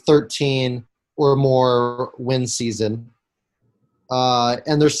a 13 or more win season.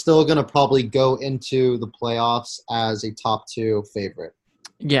 And they're still going to probably go into the playoffs as a top 2 favorite.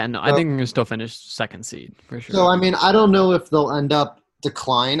 Yeah, no, I think we're gonna still finish second seed for sure. So, I mean, I don't know if they'll end up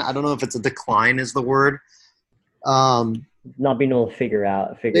decline. I don't know if it's a decline is the word. Not being able to figure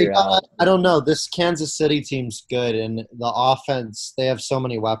out. I don't know. This Kansas City team's good, and the offense, they have so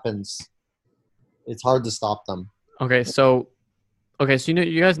many weapons. It's hard to stop them. Okay, so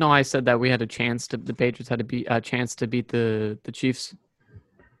you guys know I said that we had a chance to the Patriots had a chance to beat the Chiefs.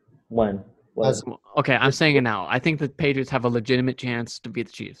 When? Okay, I'm saying it now. I think the Patriots have a legitimate chance to beat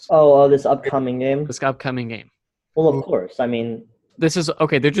the Chiefs. Oh, this upcoming game. Well, of course. I mean, this is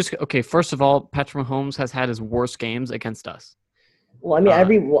okay. They're just okay. First of all, Patrick Mahomes has had his worst games against us. Well, I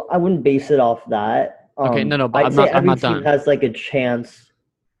mean, I wouldn't base it off that. Okay, no, but I'd say I'm not team done. Has like a chance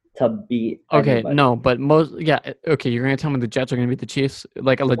to beat. Okay, anybody. no, but okay, you're gonna tell me the Jets are gonna beat the Chiefs,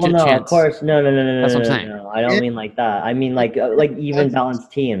 like a legit no, chance. Of course, no. That's what I'm saying. No, I don't mean like that. I mean like even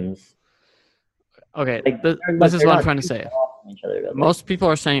balanced teams. Okay, like, this is what I'm trying to say. Other, most people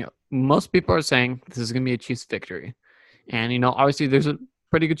are saying this is gonna be a Chiefs victory, and obviously there's a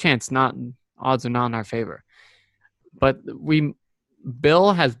pretty good chance. Odds are not in our favor, but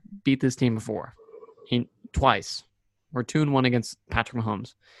Bill has beat this team before, twice. We're 2-1 against Patrick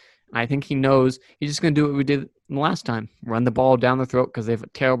Mahomes. I think he knows he's just going to do what we did the last time. Run the ball down the throat because they have a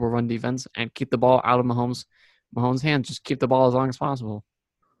terrible run defense and keep the ball out of Mahomes' hands. Just keep the ball as long as possible.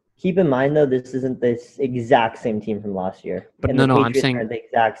 Keep in mind, though, this isn't this exact same team from last year. But and no, I'm saying the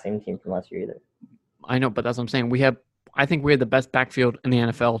exact same team from last year either. I know, but that's what I'm saying. I think we had the best backfield in the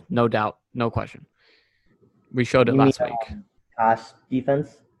NFL, no doubt, no question. We showed it last week. Pass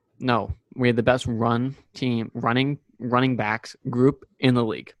defense? No, we had the best running backs group in the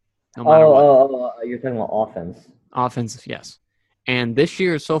league. No matter what. You're talking about offense. Offense, yes. And this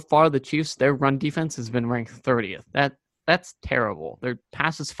year, so far, the Chiefs, their run defense has been ranked 30th. That's terrible. Their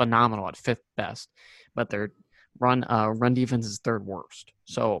pass is phenomenal at 5th best, but their run defense is 3rd worst.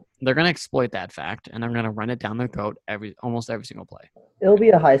 So they're going to exploit that fact, and they're going to run it down their throat almost every single play. It'll be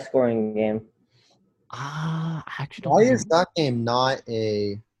a high-scoring game. Actually, why is that game not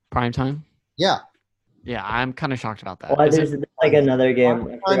a prime time? Yeah. Yeah, I'm kind of shocked about that. Well, there's like another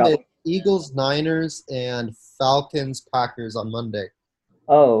game. Eagles, Niners, and Falcons, Packers on Monday.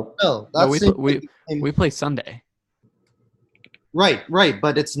 Oh. No, we play Sunday. Right,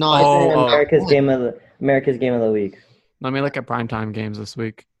 but it's not America's game of the week. Let me look at primetime games this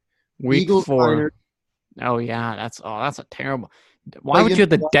week. Week Eagles, 4. Niners. Oh yeah, that's a terrible. Why would you have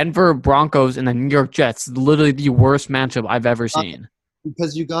the Denver Broncos and the New York Jets? Literally the worst matchup I've ever seen.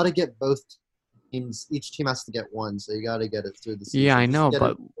 Because you got to get both teams. Each team has to get one, so you got to get it through the season. Yeah, I know,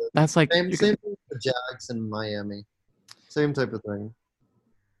 but that's like same thing with the Jags and Miami. Same type of thing.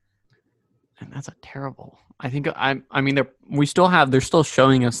 And that's a terrible. I think they're still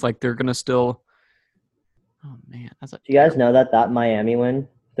showing us like they're gonna still. Oh man, that's a. Do you guys know that Miami win,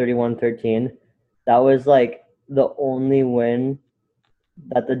 31-13, that was like the only win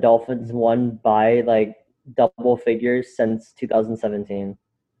that the Dolphins won by like double figures since 2017.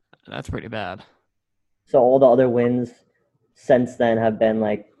 That's pretty bad. So all the other wins since then have been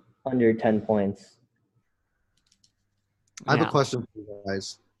like under 10 points. I have a question for you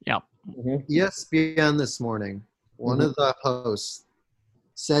guys. Yeah. Mm-hmm. ESPN this morning, one of the hosts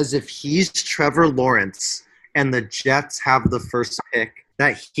says if he's Trevor Lawrence and the Jets have the first pick,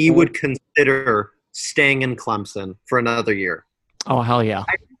 that he would consider staying in Clemson for another year. Oh, hell yeah.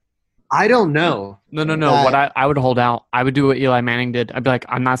 I don't know. No. What I would hold out. I would do what Eli Manning did. I'd be like,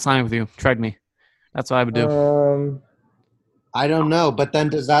 I'm not signing with you. Trade me. That's what I would do. I don't know. But then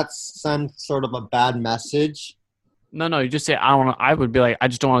does that send sort of a bad message? No. You just say, I would be like, I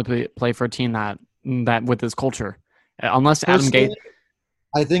just don't want to play for a team that with this culture. Unless Adam Gase.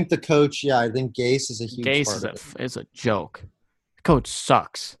 I think the coach, I think Gase is a huge Gase is a joke. The coach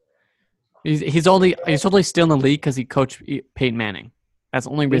sucks. He's only still in the league because he coached Peyton Manning. That's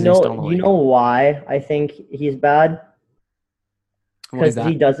the only reason he's still in the league. You know why I think he's bad? Because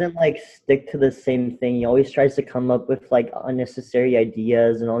he doesn't like stick to the same thing. He always tries to come up with like unnecessary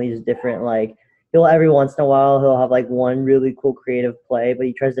ideas and all these different like every once in a while he'll have like one really cool creative play, but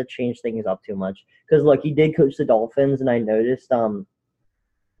he tries to change things up too much. Because look, he did coach the Dolphins, and I noticed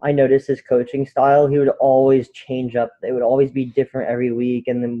his coaching style. He would always change up. It would always be different every week,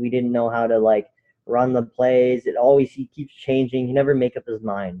 and then we didn't know how to like run the plays. He keeps changing. He never make up his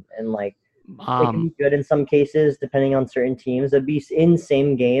mind. And like can be good in some cases, depending on certain teams. It'd be in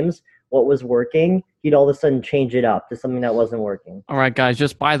same games, what was working, he'd all of a sudden change it up to something that wasn't working. All right, guys.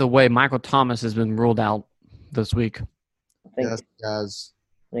 Just by the way, Michael Thomas has been ruled out this week. I think, Yes, guys.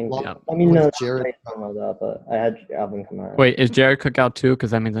 Yeah. I mean, no, Jared- I don't know that, but I had Alvin come out. Wait, is Jared Cook out too?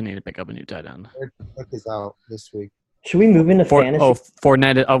 Because that means I need to pick up a new tight end. Cook is out this week. Should we move into fantasy?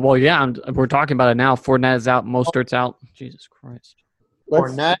 Fournette. Well, yeah, we're talking about it now. Fournette is out. Mostert's out. Jesus Christ.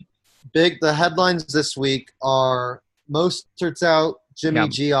 Fournette. The headlines this week are Mostert's out, Jimmy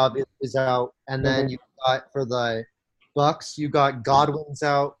G obviously is out, and then you got for the Bucks, you got Godwin's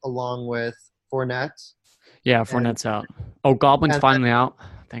out along with Fournette. Yeah, Fournette's out. Oh, Goblin's finally out.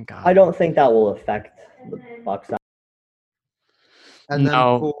 Thank God. I don't think that will affect the Bucks. And then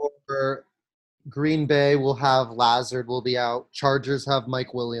for Green Bay, we'll have Lazard will be out. Chargers have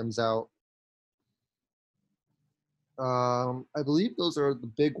Mike Williams out. I believe those are the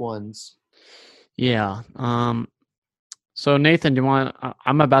big ones. Yeah. So Nathan, do you want?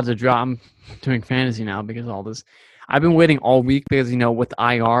 I'm about to drop. I'm doing fantasy now because of all this. I've been waiting all week because with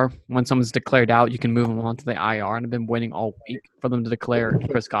IR, when someone's declared out, you can move them on to the IR, and I've been waiting all week for them to declare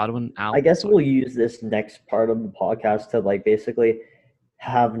Chris Godwin out. I guess we'll use this next part of the podcast to basically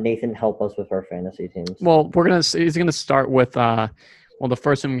have Nathan help us with our fantasy teams. Well, he's gonna start with the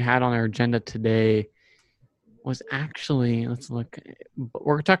first thing we had on our agenda today was actually, let's look.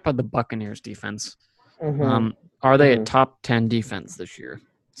 We're gonna talk about the Buccaneers defense. Mm-hmm. Are they a top 10 defense this year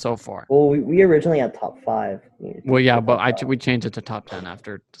so far? Well, we originally had top 5. Well, yeah, but we changed it to top 10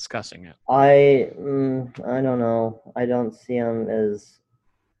 after discussing it. I don't know. I don't see them as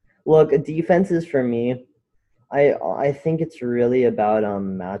defenses for me. I think it's really about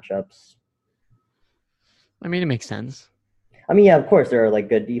matchups. I mean, it makes sense. I mean, yeah, of course there are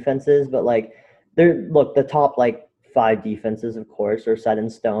good defenses, but the top 5 defenses, of course, are set in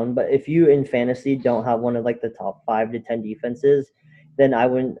stone. But if you in fantasy don't have one of the top 5 to 10 defenses, then I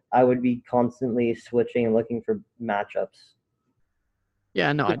would be constantly switching and looking for matchups.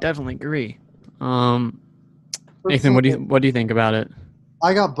 Yeah, no, I definitely agree. Nathan, what do you think about it?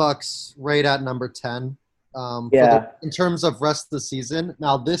 I got Bucks right at number 10. In terms of rest of the season.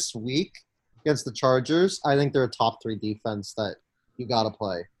 Now this week against the Chargers, I think they're a top 3 defense that you got to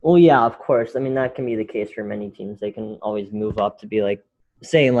play. Well, yeah, of course. I mean, that can be the case for many teams. They can always move up to be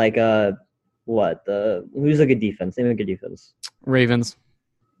saying who's a good defense? Name a good defense. Ravens.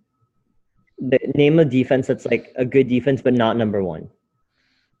 Name a defense that's a good defense, but not number 1.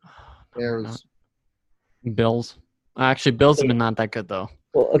 Bears. Bills. Actually, Bills have been not that good though.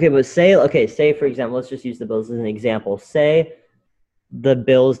 Well, okay, but say for example, let's just use the Bills as an example. Say the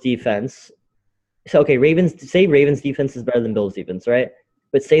Bills defense. So okay, Ravens defense is better than Bills defense, right?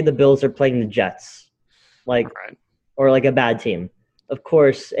 But say the Bills are playing the Jets, or a bad team, of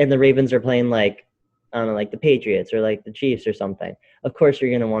course, and the Ravens are playing I don't know, the Patriots or the Chiefs or something. Of course, you're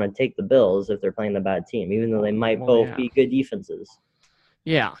going to want to take the Bills if they're playing the bad team, even though they might both be good defenses.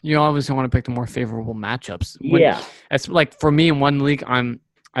 Yeah, you obviously want to pick the more favorable matchups. It's for me in one league, I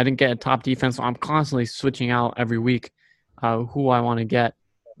didn't get a top defense, so I'm constantly switching out every week who I want to get.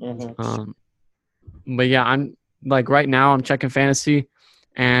 Mm-hmm. But yeah, I'm right now I'm checking fantasy,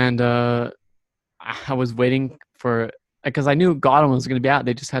 and I was waiting for because I knew Godwin was going to be out.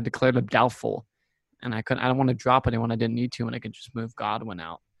 They just had declared him doubtful, and I don't want to drop anyone I didn't need to, and I could just move Godwin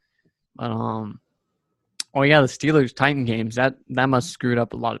out. But oh yeah, the Steelers-Titan games that must have screwed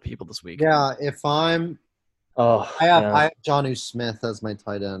up a lot of people this week. Yeah, I have Jonnu Smith as my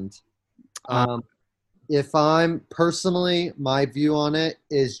tight end. If I'm personally, my view on it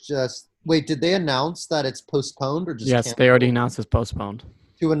is just wait. Did they announce that it's postponed or just? Yes, they already announced it's postponed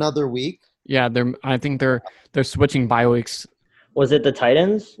to another week. Yeah, I think they're switching bye weeks. Was it the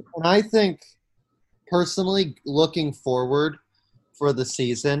Titans? And I think personally, looking forward for the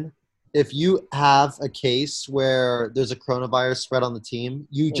season, if you have a case where there's a coronavirus spread on the team,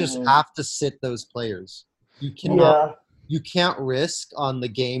 you just have to sit those players. You cannot. You can't risk on the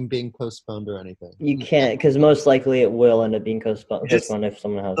game being postponed or anything. You can't, because most likely it will end up being postponed if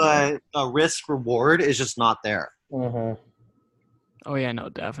someone has the risk reward is just not there. Mm-hmm. Oh yeah, no,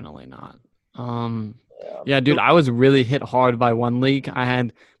 definitely not. Yeah, dude, I was really hit hard by one league. I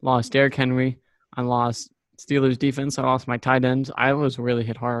had lost Derrick Henry, I lost Steelers defense, I lost my tight ends. I was really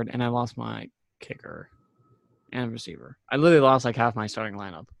hit hard, and I lost my kicker and receiver. I literally lost half my starting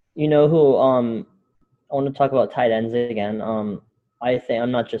lineup. You know who? I want to talk about tight ends again. I think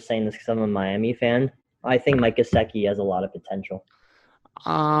I'm not just saying this because I'm a Miami fan. I think Mike Gesicki has a lot of potential.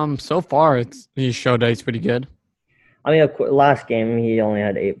 So far he showed that he's pretty good. I mean, of course, last game he only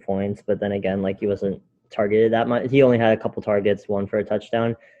had 8 points, but then again, he wasn't targeted that much. He only had a couple targets, one for a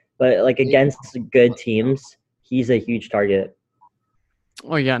touchdown. but like against good teams, he's a huge target.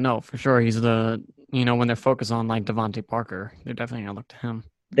 Oh yeah, no, for sure. He's the when they're focused on like Devontae Parker, they're definitely gonna look to him.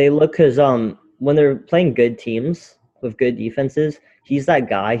 They look because when they're playing good teams with good defenses, he's that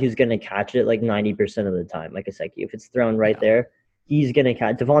guy who's gonna catch it like 90% of the time. Like Gesicki, if it's thrown right there, he's gonna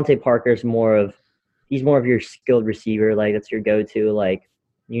catch. Devontae Parker's more of your skilled receiver. Like that's your go-to. Like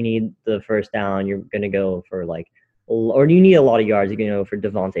you need the first down, you're gonna go for like, or you need a lot of yards, you're gonna go for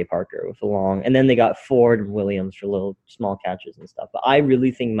Devontae Parker with a long. And then they got Ford and Williams for little small catches and stuff. But I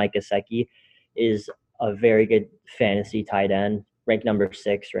really think Mike Gesicki is a very good fantasy tight end, ranked number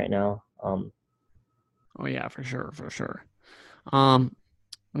 6 right now. Oh yeah, for sure. I'm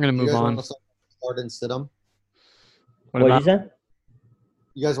gonna move on. Start and sit him. What did you say?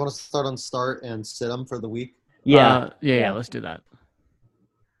 You guys want to start on start and sit him for the week? Yeah. Let's do that.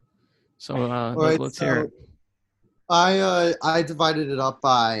 So let's hear it. I divided it up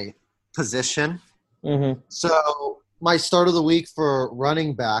by position. Mm-hmm. So my start of the week for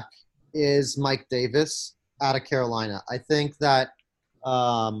running back is Mike Davis out of Carolina. I think that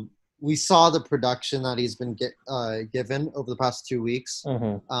we saw the production that he's been given over the past 2 weeks.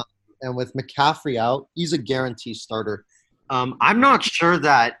 Mm-hmm. And with McCaffrey out, he's a guarantee starter. I'm not sure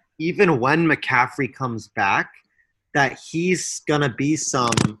that even when McCaffrey comes back, that he's going to be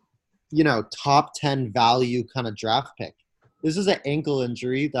some, top 10 value kind of draft pick. This is an ankle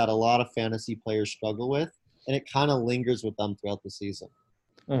injury that a lot of fantasy players struggle with, and it kind of lingers with them throughout the season.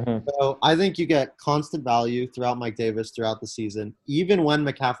 Mm-hmm. So I think you get constant value throughout Mike Davis throughout the season. Even when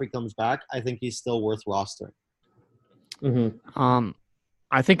McCaffrey comes back, I think he's still worth rostering. Mm-hmm.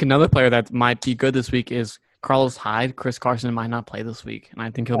 I think another player that might be good this week is Carlos Hyde. Chris Carson might not play this week, and I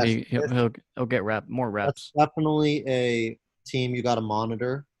think he'll get more reps. That's definitely a team you got to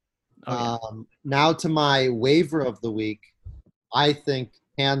monitor. Oh, yeah. Now to my waiver of the week, I think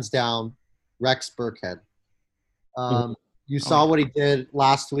hands down Rex Burkhead. You saw what he did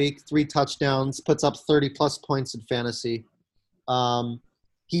last week, 3 touchdowns, puts up 30-plus points in fantasy.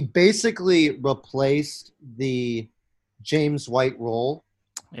 He basically replaced the James White role.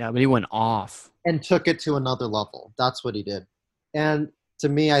 Yeah, but he went off. And took it to another level. That's what he did. to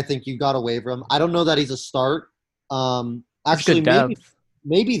me, I think you got to waiver him. I don't know that he's a start. Actually,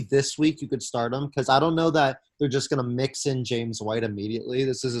 maybe this week you could start him because I don't know that they're just going to mix in James White immediately.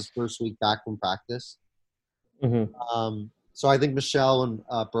 This is his first week back from practice. Mm-hmm. So I think Michelle and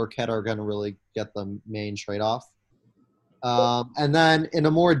Burkhead are going to really get the main trade-off. And then in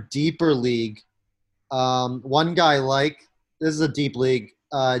a more deeper league, one guy this is a deep league,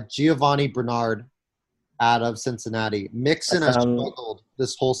 Giovanni Bernard out of Cincinnati. Mixon has struggled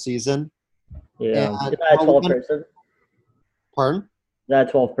this whole season. Yeah. Is that a 12-person? Pardon? Is that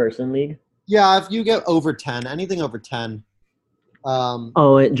a 12-person league? Yeah, if you get over 10, anything over 10.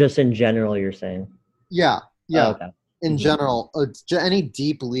 Just in general, you're saying? Yeah. Oh, okay. In general, any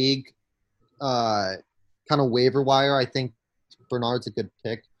deep league kind of waiver wire, I think Bernard's a good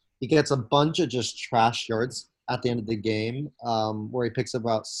pick. He gets a bunch of just trash yards at the end of the game where he picks up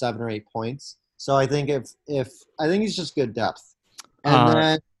about 7 or 8 points. So I think I think he's just good depth.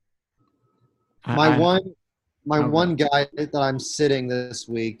 And then one guy that I'm sitting this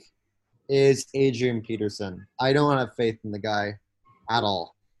week is Adrian Peterson. I don't have faith in the guy at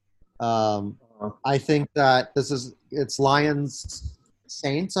all. I think that it's Lions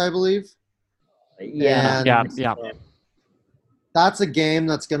Saints, I believe. Yeah. That's a game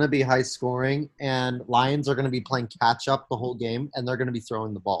that's going to be high scoring, and Lions are going to be playing catch up the whole game, and they're going to be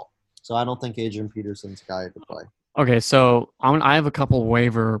throwing the ball. So I don't think Adrian Peterson's guy to play. Okay, so I have a couple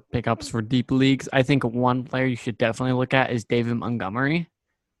waiver pickups for deep leagues. I think one player you should definitely look at is David Montgomery.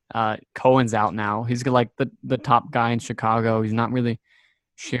 Cohen's out now. He's like the top guy in Chicago. He's not really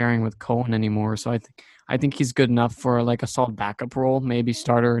sharing with Cohen anymore. So I think he's good enough for like a solid backup role, maybe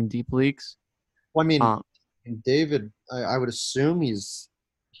starter in deep leagues. Well, I mean, David, I would assume he's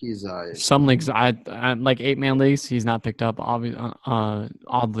some leagues. I like 8-man leagues. He's not picked up,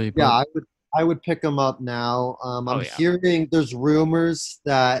 oddly. Yeah, I would pick him up now. I'm hearing there's rumors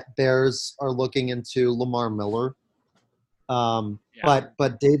that Bears are looking into Lamar Miller.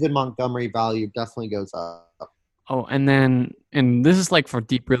 But David Montgomery value definitely goes up. Oh, and this is like for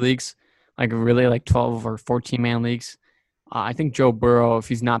deeper leagues, like really like 12 or 14-man leagues. I think Joe Burrow, if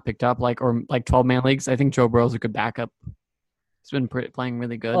he's not picked up, or 12-man leagues, I think Joe Burrow's a good backup. He's been playing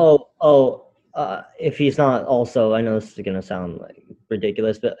really good. If he's not also, I know this is going to sound like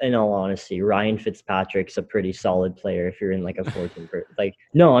ridiculous, but in all honesty, Ryan Fitzpatrick's a pretty solid player if you're in like a 14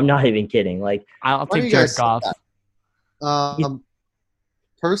 no, I'm not even kidding. Like I'll take Jared Goff.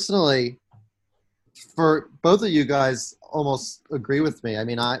 Personally, for both of you guys almost agree with me. I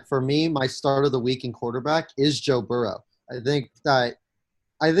mean, for me, my start of the week in quarterback is Joe Burrow. I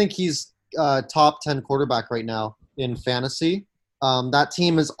think he's top 10 quarterback right now in fantasy. That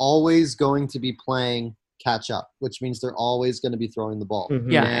team is always going to be playing catch up, which means they're always going to be throwing the ball.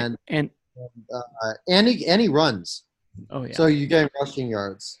 Mhm. Yeah, And he runs. oh yeah. So you get rushing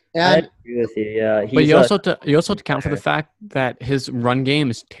yards. I And agree with you. Yeah, But you a- also have to count for the fact that his run game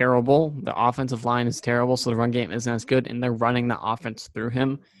is terrible. The offensive line is terrible, so the run game isn't as good, and they're running the offense through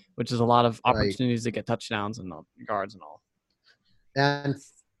him, which is a lot of Right. opportunities to get touchdowns and yards and all. and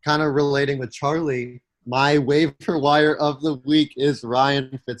kind of relating with Charlie, my waiver wire of the week is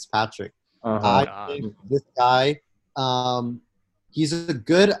Ryan Fitzpatrick. uh-huh. I think this guy, he's a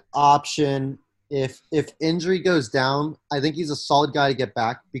good option. If injury goes down, I think he's a solid guy to get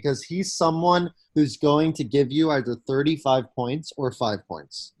back because he's someone who's going to give you either 35 points or 5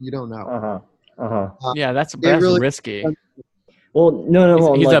 points. You don't know. Uh-huh. Uh-huh. Yeah, that's really- risky. Well,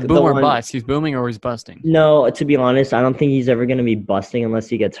 no. He's like, a boom the or one- bust. He's booming or he's busting. No, to be honest, I don't think he's ever going to be busting unless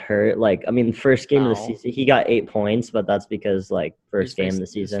he gets hurt. Like, I mean, the first game of the No. season, he got 8 points, but that's because, like, first He's game of facing- the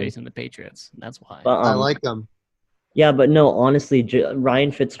He's season. facing the Patriots. That's why. But, I like him. yeah, but no, honestly,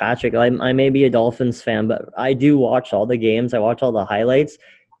 Ryan Fitzpatrick, I may be a Dolphins fan, but I do watch all the games. I watch all the highlights.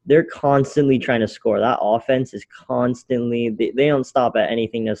 They're constantly trying to score. That offense is constantly – they don't stop at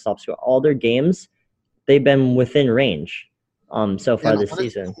anything to stop scoring. All their games, they've been within range so far And this honestly,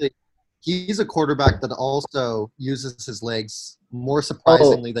 season. He's a quarterback that also uses his legs more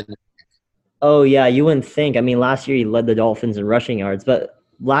surprisingly than Oh, yeah, you wouldn't think. I mean, last year he led the Dolphins in rushing yards, but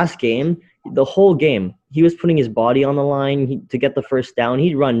last game, the whole game, he was putting his body on the line to get the first down.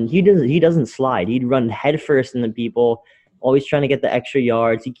 He'd run. He doesn't slide. He'd run head first into people, always trying to get the extra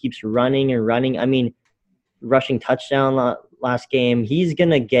yards. He keeps running and running. I mean, rushing touchdown last game. He's going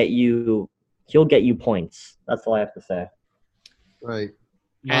to get you – he'll get you points. That's all I have to say. right.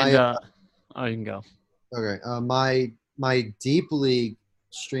 And My- you can go. Okay. My deep league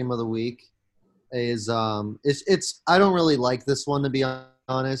stream of the week is it's I don't really like this one to be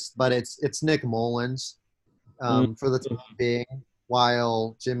honest, but it's Nick Mullins for the time being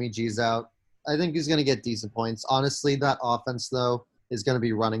while Jimmy G's out. I think he's going to get decent points. Honestly, that offense though is going to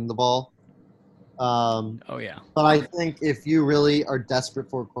be running the ball. Oh yeah. But I think if you really are desperate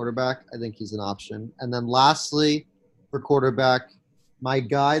for a quarterback, I think he's an option. And then lastly, for quarterback, my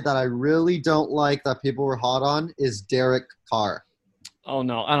guy that I really don't like that people were hot on is Derek Carr. Oh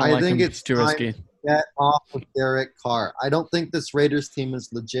no, I don't I like think him. it's It's too time- risky. Get off of Derek Carr. I don't think this Raiders team is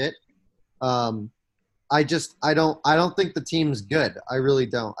legit. I don't think the team's good. I really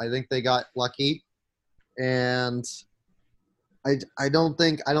don't. I think they got lucky, and I don't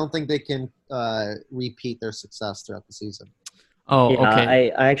think they can repeat their success throughout the season. Oh, Yeah,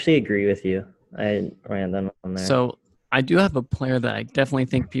 okay. I actually agree with you. I ran them on there. So I do have a player that I definitely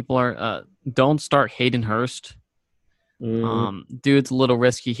think people are don't start Hayden Hurst. Dude's a little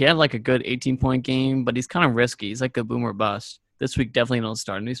risky. He had like a good 18-point game, but he's kind of risky. He's like a boomer bust. This week definitely don't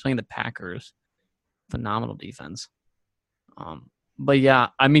start. And he's playing the Packers. Phenomenal defense. But yeah,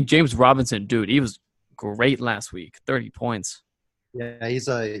 I mean James Robinson, dude, he was great last week. 30 points. Yeah, he's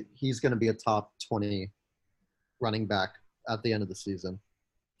going to be a top 20 running back at the end of the season.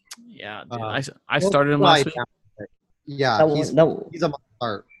 Yeah, dude, Uh, I started him last week. Yeah, That one- he's that- a must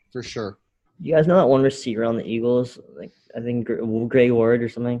start for sure. You guys know that one receiver on the Eagles? Like, I think Greg Ward or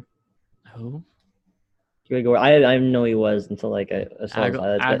something. Who? Greg Ward. I didn't know he was until like I saw his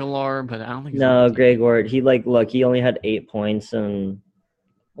highlights. But Aguilar, but I don't think he's no, on the team. Greg Ward. He only had 8 points and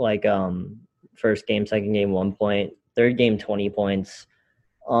first game, second game 1 point, third game 20 points.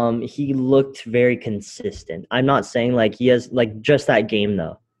 He looked very consistent. I'm not saying like he has like just that game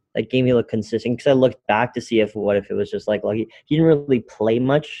though. That game he looked consistent because I looked back to see if it was just like lucky. He didn't really play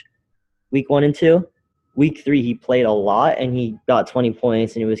much week 1 and 2. Week 3 he played a lot and he got 20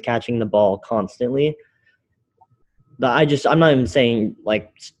 points and he was catching the ball constantly. But I'm not even saying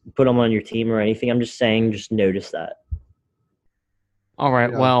like put him on your team or anything. I'm just saying just notice that. All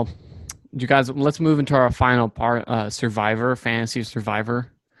right. Yeah. Well, you guys, let's move into our final part, Survivor, Fantasy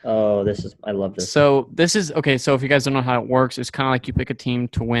Survivor. Oh, I love this. So this is okay. So if you guys don't know how it works, it's kind of like you pick a team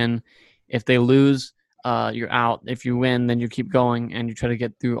to win. If they lose, you're out. If you win, then you keep going and you try to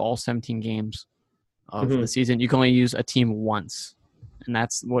get through all 17 games of Mhm. the season. You can only use a team once, and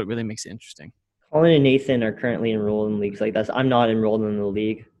that's what really makes it interesting. Colin and Nathan are currently enrolled in leagues like this. I'm not enrolled in the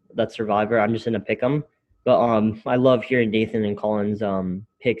league that's Survivor. I'm just in a pick 'em. But I love hearing Nathan and Colin's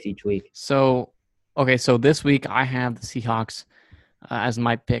picks each week. So, okay, so this week I have the Seahawks as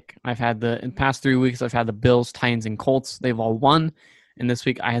my pick. In the past 3 weeks, I've had the Bills, Titans, and Colts. They've all won. And this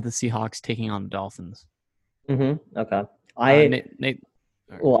week I had the Seahawks taking on the Dolphins. Okay. Nate,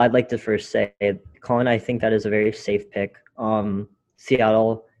 I'd like to first say, Colin, I think that is a very safe pick.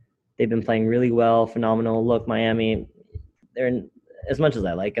 Seattle, they've been playing really well, phenomenal. Look, Miami, as much as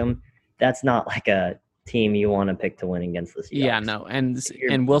I like them, that's not like a team you want to pick to win against the Seahawks. Yeah, no,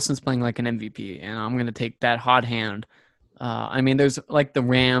 and Wilson's playing like an MVP, and I'm going to take that hot hand. I mean, there's like the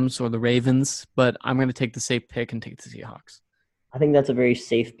Rams or the Ravens, but I'm going to take the safe pick and take the Seahawks. I think that's a very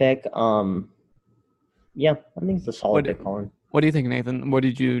safe pick. Yeah, I think it's a solid pick, Colin. What do you think, Nathan? What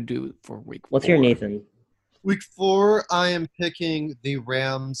did you do for week 4? Let's hear Nathan. Week 4, I am picking the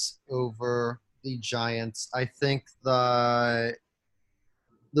Rams over the Giants. I think the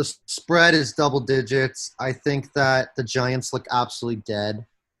spread is double digits. I think that the Giants look absolutely dead.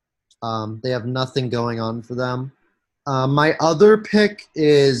 They have nothing going on for them. My other pick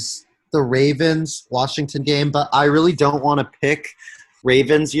is the Ravens-Washington game, but I really don't want to pick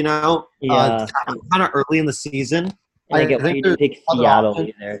Ravens, Yeah. Kind of early in the season. I think you pick Seattle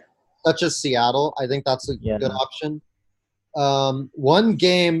either. Such as Seattle. I think that's a good option. One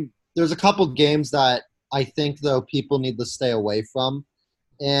game, there's a couple games that I think, though, people need to stay away from.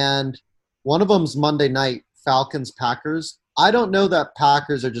 And one of them's Monday night, Falcons-Packers. I don't know that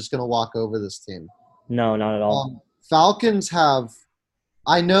Packers are just going to walk over this team. No, not at all. Falcons have –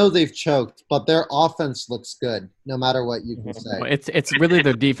 I know they've choked, but their offense looks good no matter what you can say. It's really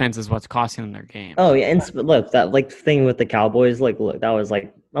their defense is what's costing them their game. Oh, yeah, and look, that thing with the Cowboys,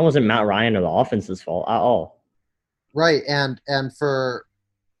 that wasn't Matt Ryan or the offense's fault at all. Right, and for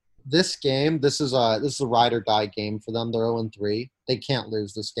this game, this is a ride or die game for them. They're 0-3. They can't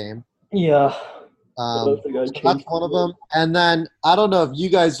lose this game. Yeah. So that's one of them. And then I don't know if you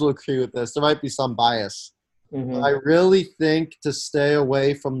guys will agree with this. There might be some bias. Mm-hmm. I really think to stay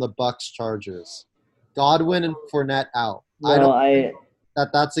away from the Bucs Chargers. Godwin and Fournette out.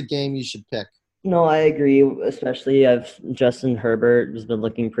 That's a game you should pick. No, I agree. Especially Justin Herbert has been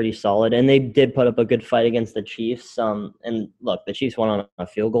looking pretty solid, and they did put up a good fight against the Chiefs. And look, the Chiefs won on a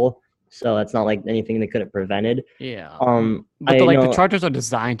field goal, so that's not like anything they could have prevented. Yeah. But the Chargers are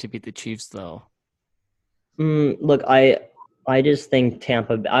designed to beat the Chiefs, though. Look, I just think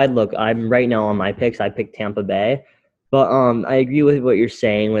Tampa. I'm right now on my picks. I picked Tampa Bay, but I agree with what you're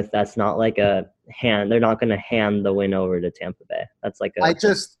saying. With that's not like a hand. They're not going to hand the win over to Tampa Bay. That's like I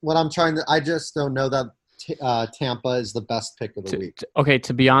just don't know that Tampa is the best pick of the week. Okay,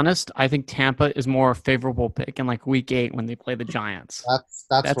 to be honest, I think Tampa is more a favorable pick in like week 8 when they play the Giants. That's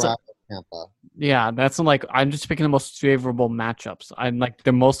where I pick Tampa. Yeah, that's like I'm just picking the most favorable matchups. I'm like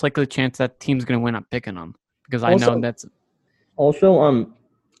the most likely chance that team's going to win. I'm picking them because I know that's. Also,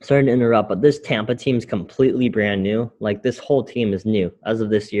 sorry to interrupt, but this Tampa team's completely brand new. Like this whole team is new as of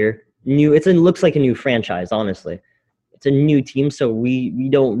this year. New. It looks like a new franchise. Honestly, it's a new team, so we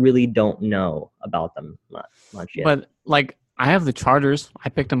don't know about them much yet. But like I have the Chargers. I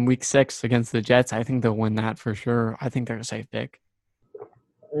picked them week 6 against the Jets. I think they'll win that for sure. I think they're a safe pick.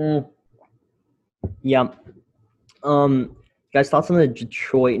 Yeah. Guys, thoughts on the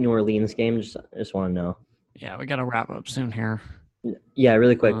Detroit New Orleans game? Just want to know. Yeah, we got to wrap up soon here. Yeah,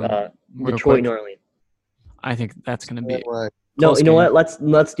 really quick. Detroit, New Orleans. I think that's going to be. No, you know what?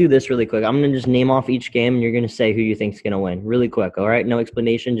 Let's do this really quick. I'm going to just name off each game, and you're going to say who you think's going to win. Really quick, all right? No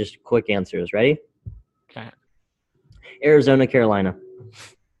explanation, just quick answers. Ready? Okay. Arizona, Carolina.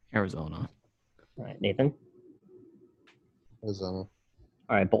 Arizona. All right, Nathan. Arizona. All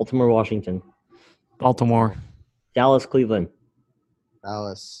right, Baltimore, Washington. Baltimore. Dallas, Cleveland.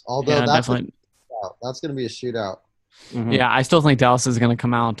 Dallas. Although yeah, definitely. That's going to be a shootout. Mm-hmm. Yeah, I still think Dallas is going to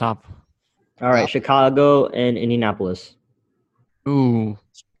come out on top. All right, Chicago and Indianapolis. Ooh.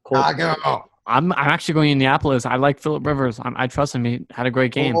 Chicago. I'm actually going Indianapolis. I like Phillip Rivers. I trust him. He had a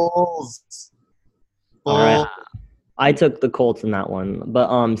great game. All right. I took the Colts in that one.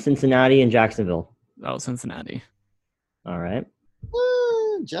 But Cincinnati and Jacksonville. Oh, Cincinnati. All right.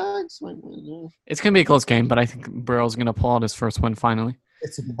 Jags might win. It's going to be a close game, but I think Burrow's going to pull out his first win finally.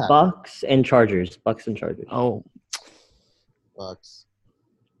 Bucks and Chargers. Oh. Bucks.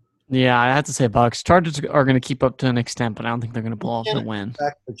 Yeah, I have to say Bucks. Chargers are going to keep up to an extent, but I don't think they're going to pull off the win.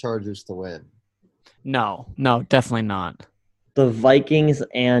 Expect the Chargers to win. No, definitely not. The Vikings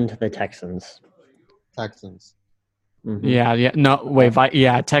and the Texans. Texans. Mm-hmm. Yeah. No, wait.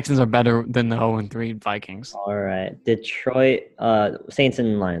 Texans are better than the 0-3 Vikings. All right. Detroit, Saints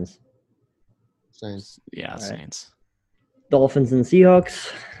and Lions. Saints. Yeah, Saints. Dolphins and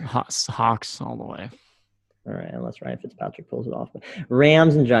Seahawks. Hawks all the way. All right, unless Ryan Fitzpatrick pulls it off.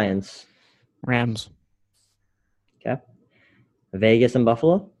 Rams and Giants. Rams. Okay. Vegas and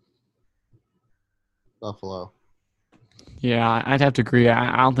Buffalo. Buffalo. Yeah, I'd have to agree.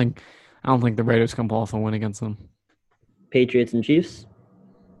 I don't think the Raiders can pull off a win against them. Patriots and Chiefs.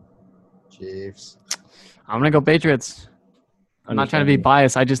 Chiefs. I'm gonna go Patriots. I'm not trying to be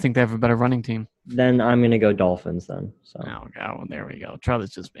biased. I just think they have a better running team. Then I'm gonna go Dolphins. Then so. Oh, God, there we go.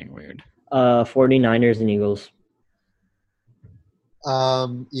 Charlie's just being weird. 49ers and Eagles.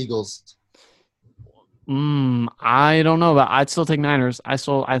 Eagles. I don't know, but I'd still take Niners. I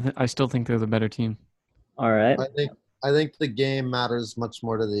still think they're the better team. All right. I think the game matters much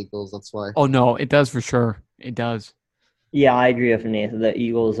more to the Eagles. That's why. Oh no, it does for sure. It does. Yeah, I agree with Nathan. The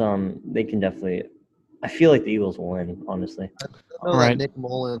Eagles, they can definitely. I feel like the Eagles will win, honestly. All right. Nick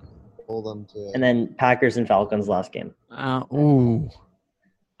Mullen pull them to it. And then Packers and Falcons last game. I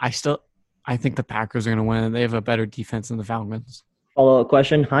think the Packers are gonna win. They have a better defense than the Falcons. Follow-up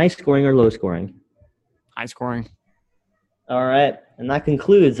question: high scoring or low scoring? High scoring. All right, and that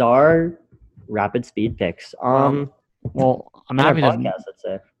concludes our rapid speed picks. Well, I'm our happy to. podcast, let's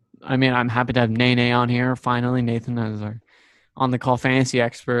say. I'm happy to have Nene on here. Finally, Nathan as our on the call fantasy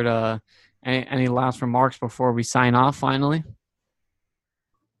expert. Any last remarks before we sign off? Finally.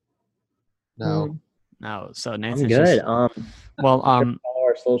 No. No. So I'm Nathan's good. just- Follow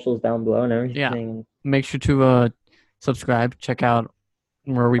our socials down below and everything. make sure to subscribe. Check out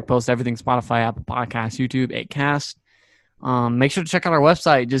where we post everything: Spotify, Apple Podcasts, YouTube, 8cast. Make sure to check out our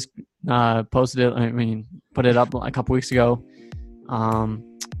website. Just posted it. Put it up a couple weeks ago.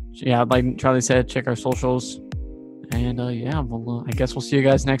 Like Charlie said, check our socials. And I guess we'll see you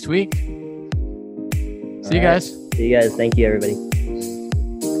guys next week. See you guys. See you guys. Thank you, everybody.